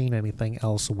ever seen anything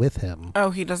else with him.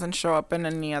 Oh, he doesn't show up in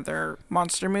any other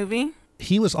monster movie?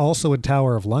 He was also in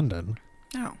Tower of London.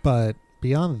 Oh. But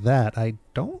beyond that, I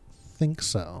don't think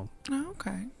so. Oh,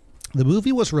 okay. The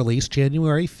movie was released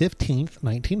January 15th,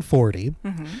 1940,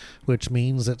 which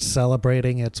means it's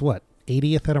celebrating its,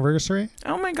 80th anniversary?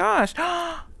 Oh my gosh.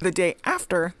 The day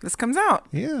after this comes out.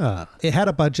 Yeah. It had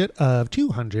a budget of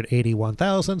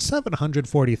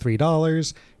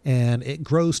 $281,743, and it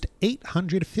grossed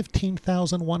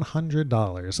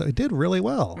 $815,100. So it did really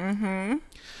well.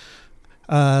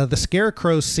 The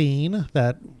scarecrow scene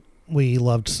that we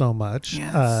loved so much,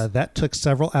 that took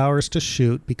several hours to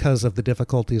shoot because of the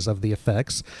difficulties of the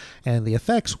effects. And the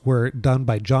effects were done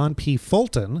by John P.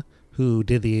 Fulton, who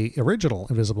did the original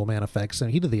Invisible Man effects,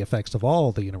 and he did the effects of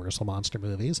all the Universal Monster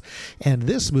movies. And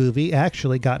this movie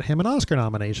actually got him an Oscar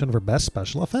nomination for Best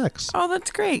Special Effects. Oh,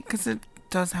 that's great, because it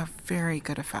does have very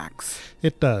good effects.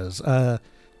 It does.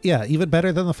 Yeah, even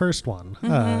better than the first one.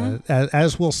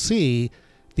 As we'll see,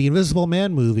 the Invisible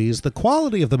Man movies, the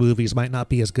quality of the movies might not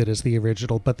be as good as the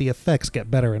original, but the effects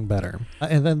get better and better.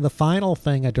 And then the final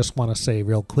thing I just want to say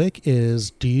real quick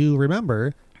is, do you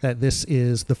remember that this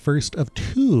is the first of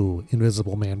 2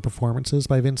 Invisible Man performances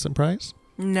by Vincent Price?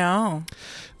 No.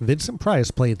 Vincent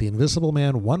Price played the Invisible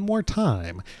Man one more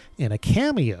time in a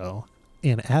cameo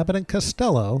in Abbott and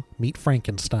Costello Meet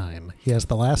Frankenstein. He has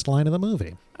the last line of the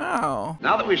movie. Oh.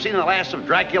 Now that we've seen the last of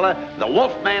Dracula, the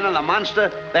Wolfman and the monster,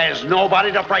 there's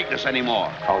nobody to frighten us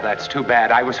anymore. Oh, that's too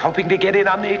bad. I was hoping to get in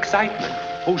on the excitement.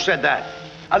 Who said that?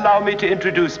 Allow me to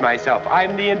introduce myself.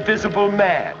 I'm the Invisible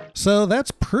Man. So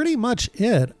that's pretty much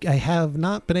it. I have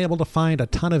not been able to find a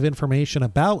ton of information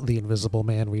about The Invisible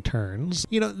Man Returns.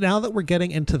 You know, now that we're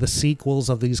getting into the sequels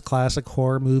of these classic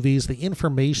horror movies, the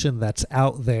information that's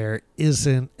out there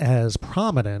isn't as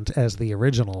prominent as the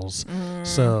originals.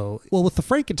 So, well, with the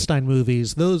Frankenstein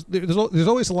movies, there's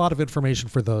always a lot of information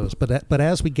for those. But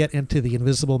as we get into the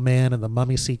Invisible Man and the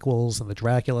Mummy sequels and the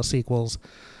Dracula sequels,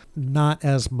 not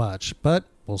as much. But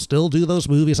we'll still do those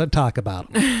movies and talk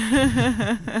about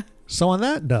them. So on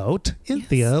that note,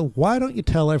 Inthia, why don't you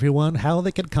tell everyone how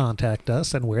they can contact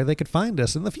us and where they can find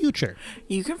us in the future?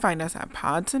 You can find us at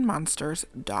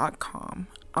podsandmonsters.com.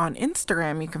 On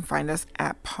Instagram, you can find us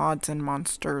at Pods and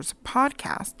Monsters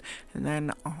Podcast. And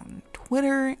then on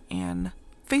Twitter and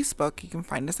Facebook, you can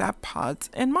find us at Pods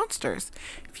and Monsters.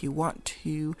 If you want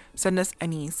to send us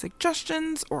any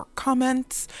suggestions or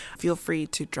comments, feel free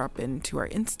to drop into our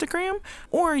Instagram,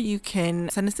 or you can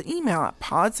send us an email at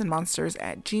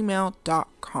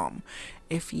podsandmonsters@gmail.com.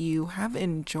 If you have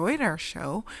enjoyed our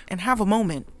show and have a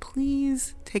moment,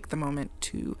 please take the moment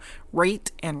to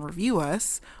rate and review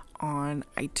us on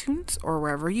iTunes or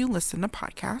wherever you listen to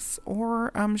podcasts,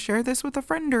 or share this with a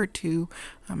friend or two.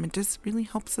 It just really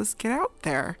helps us get out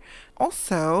there.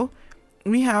 Also,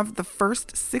 we have the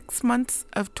first 6 months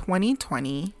of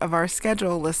 2020 of our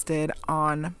schedule listed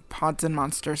on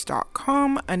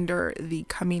podsandmonsters.com under the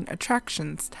coming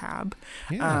attractions tab.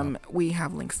 We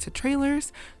have links to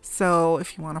trailers, so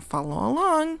if you want to follow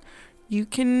along, you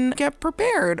can get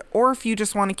prepared. Or if you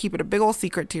just want to keep it a big old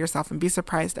secret to yourself and be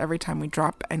surprised every time we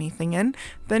drop anything in,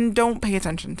 then don't pay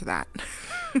attention to that.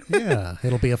 Yeah,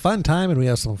 it'll be a fun time, and we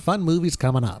have some fun movies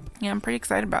coming up. Yeah, I'm pretty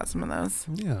excited about some of those.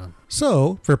 Yeah.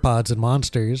 So, for Pods and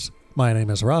Monsters, my name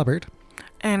is Robert.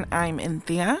 And I'm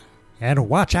Inthia. And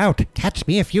watch out, catch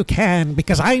me if you can,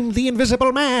 because I'm the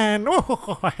Invisible Man.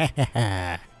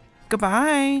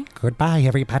 Goodbye. Goodbye,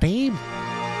 everybody.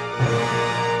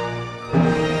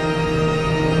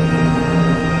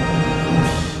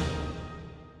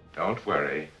 Don't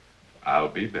worry. I'll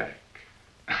be back.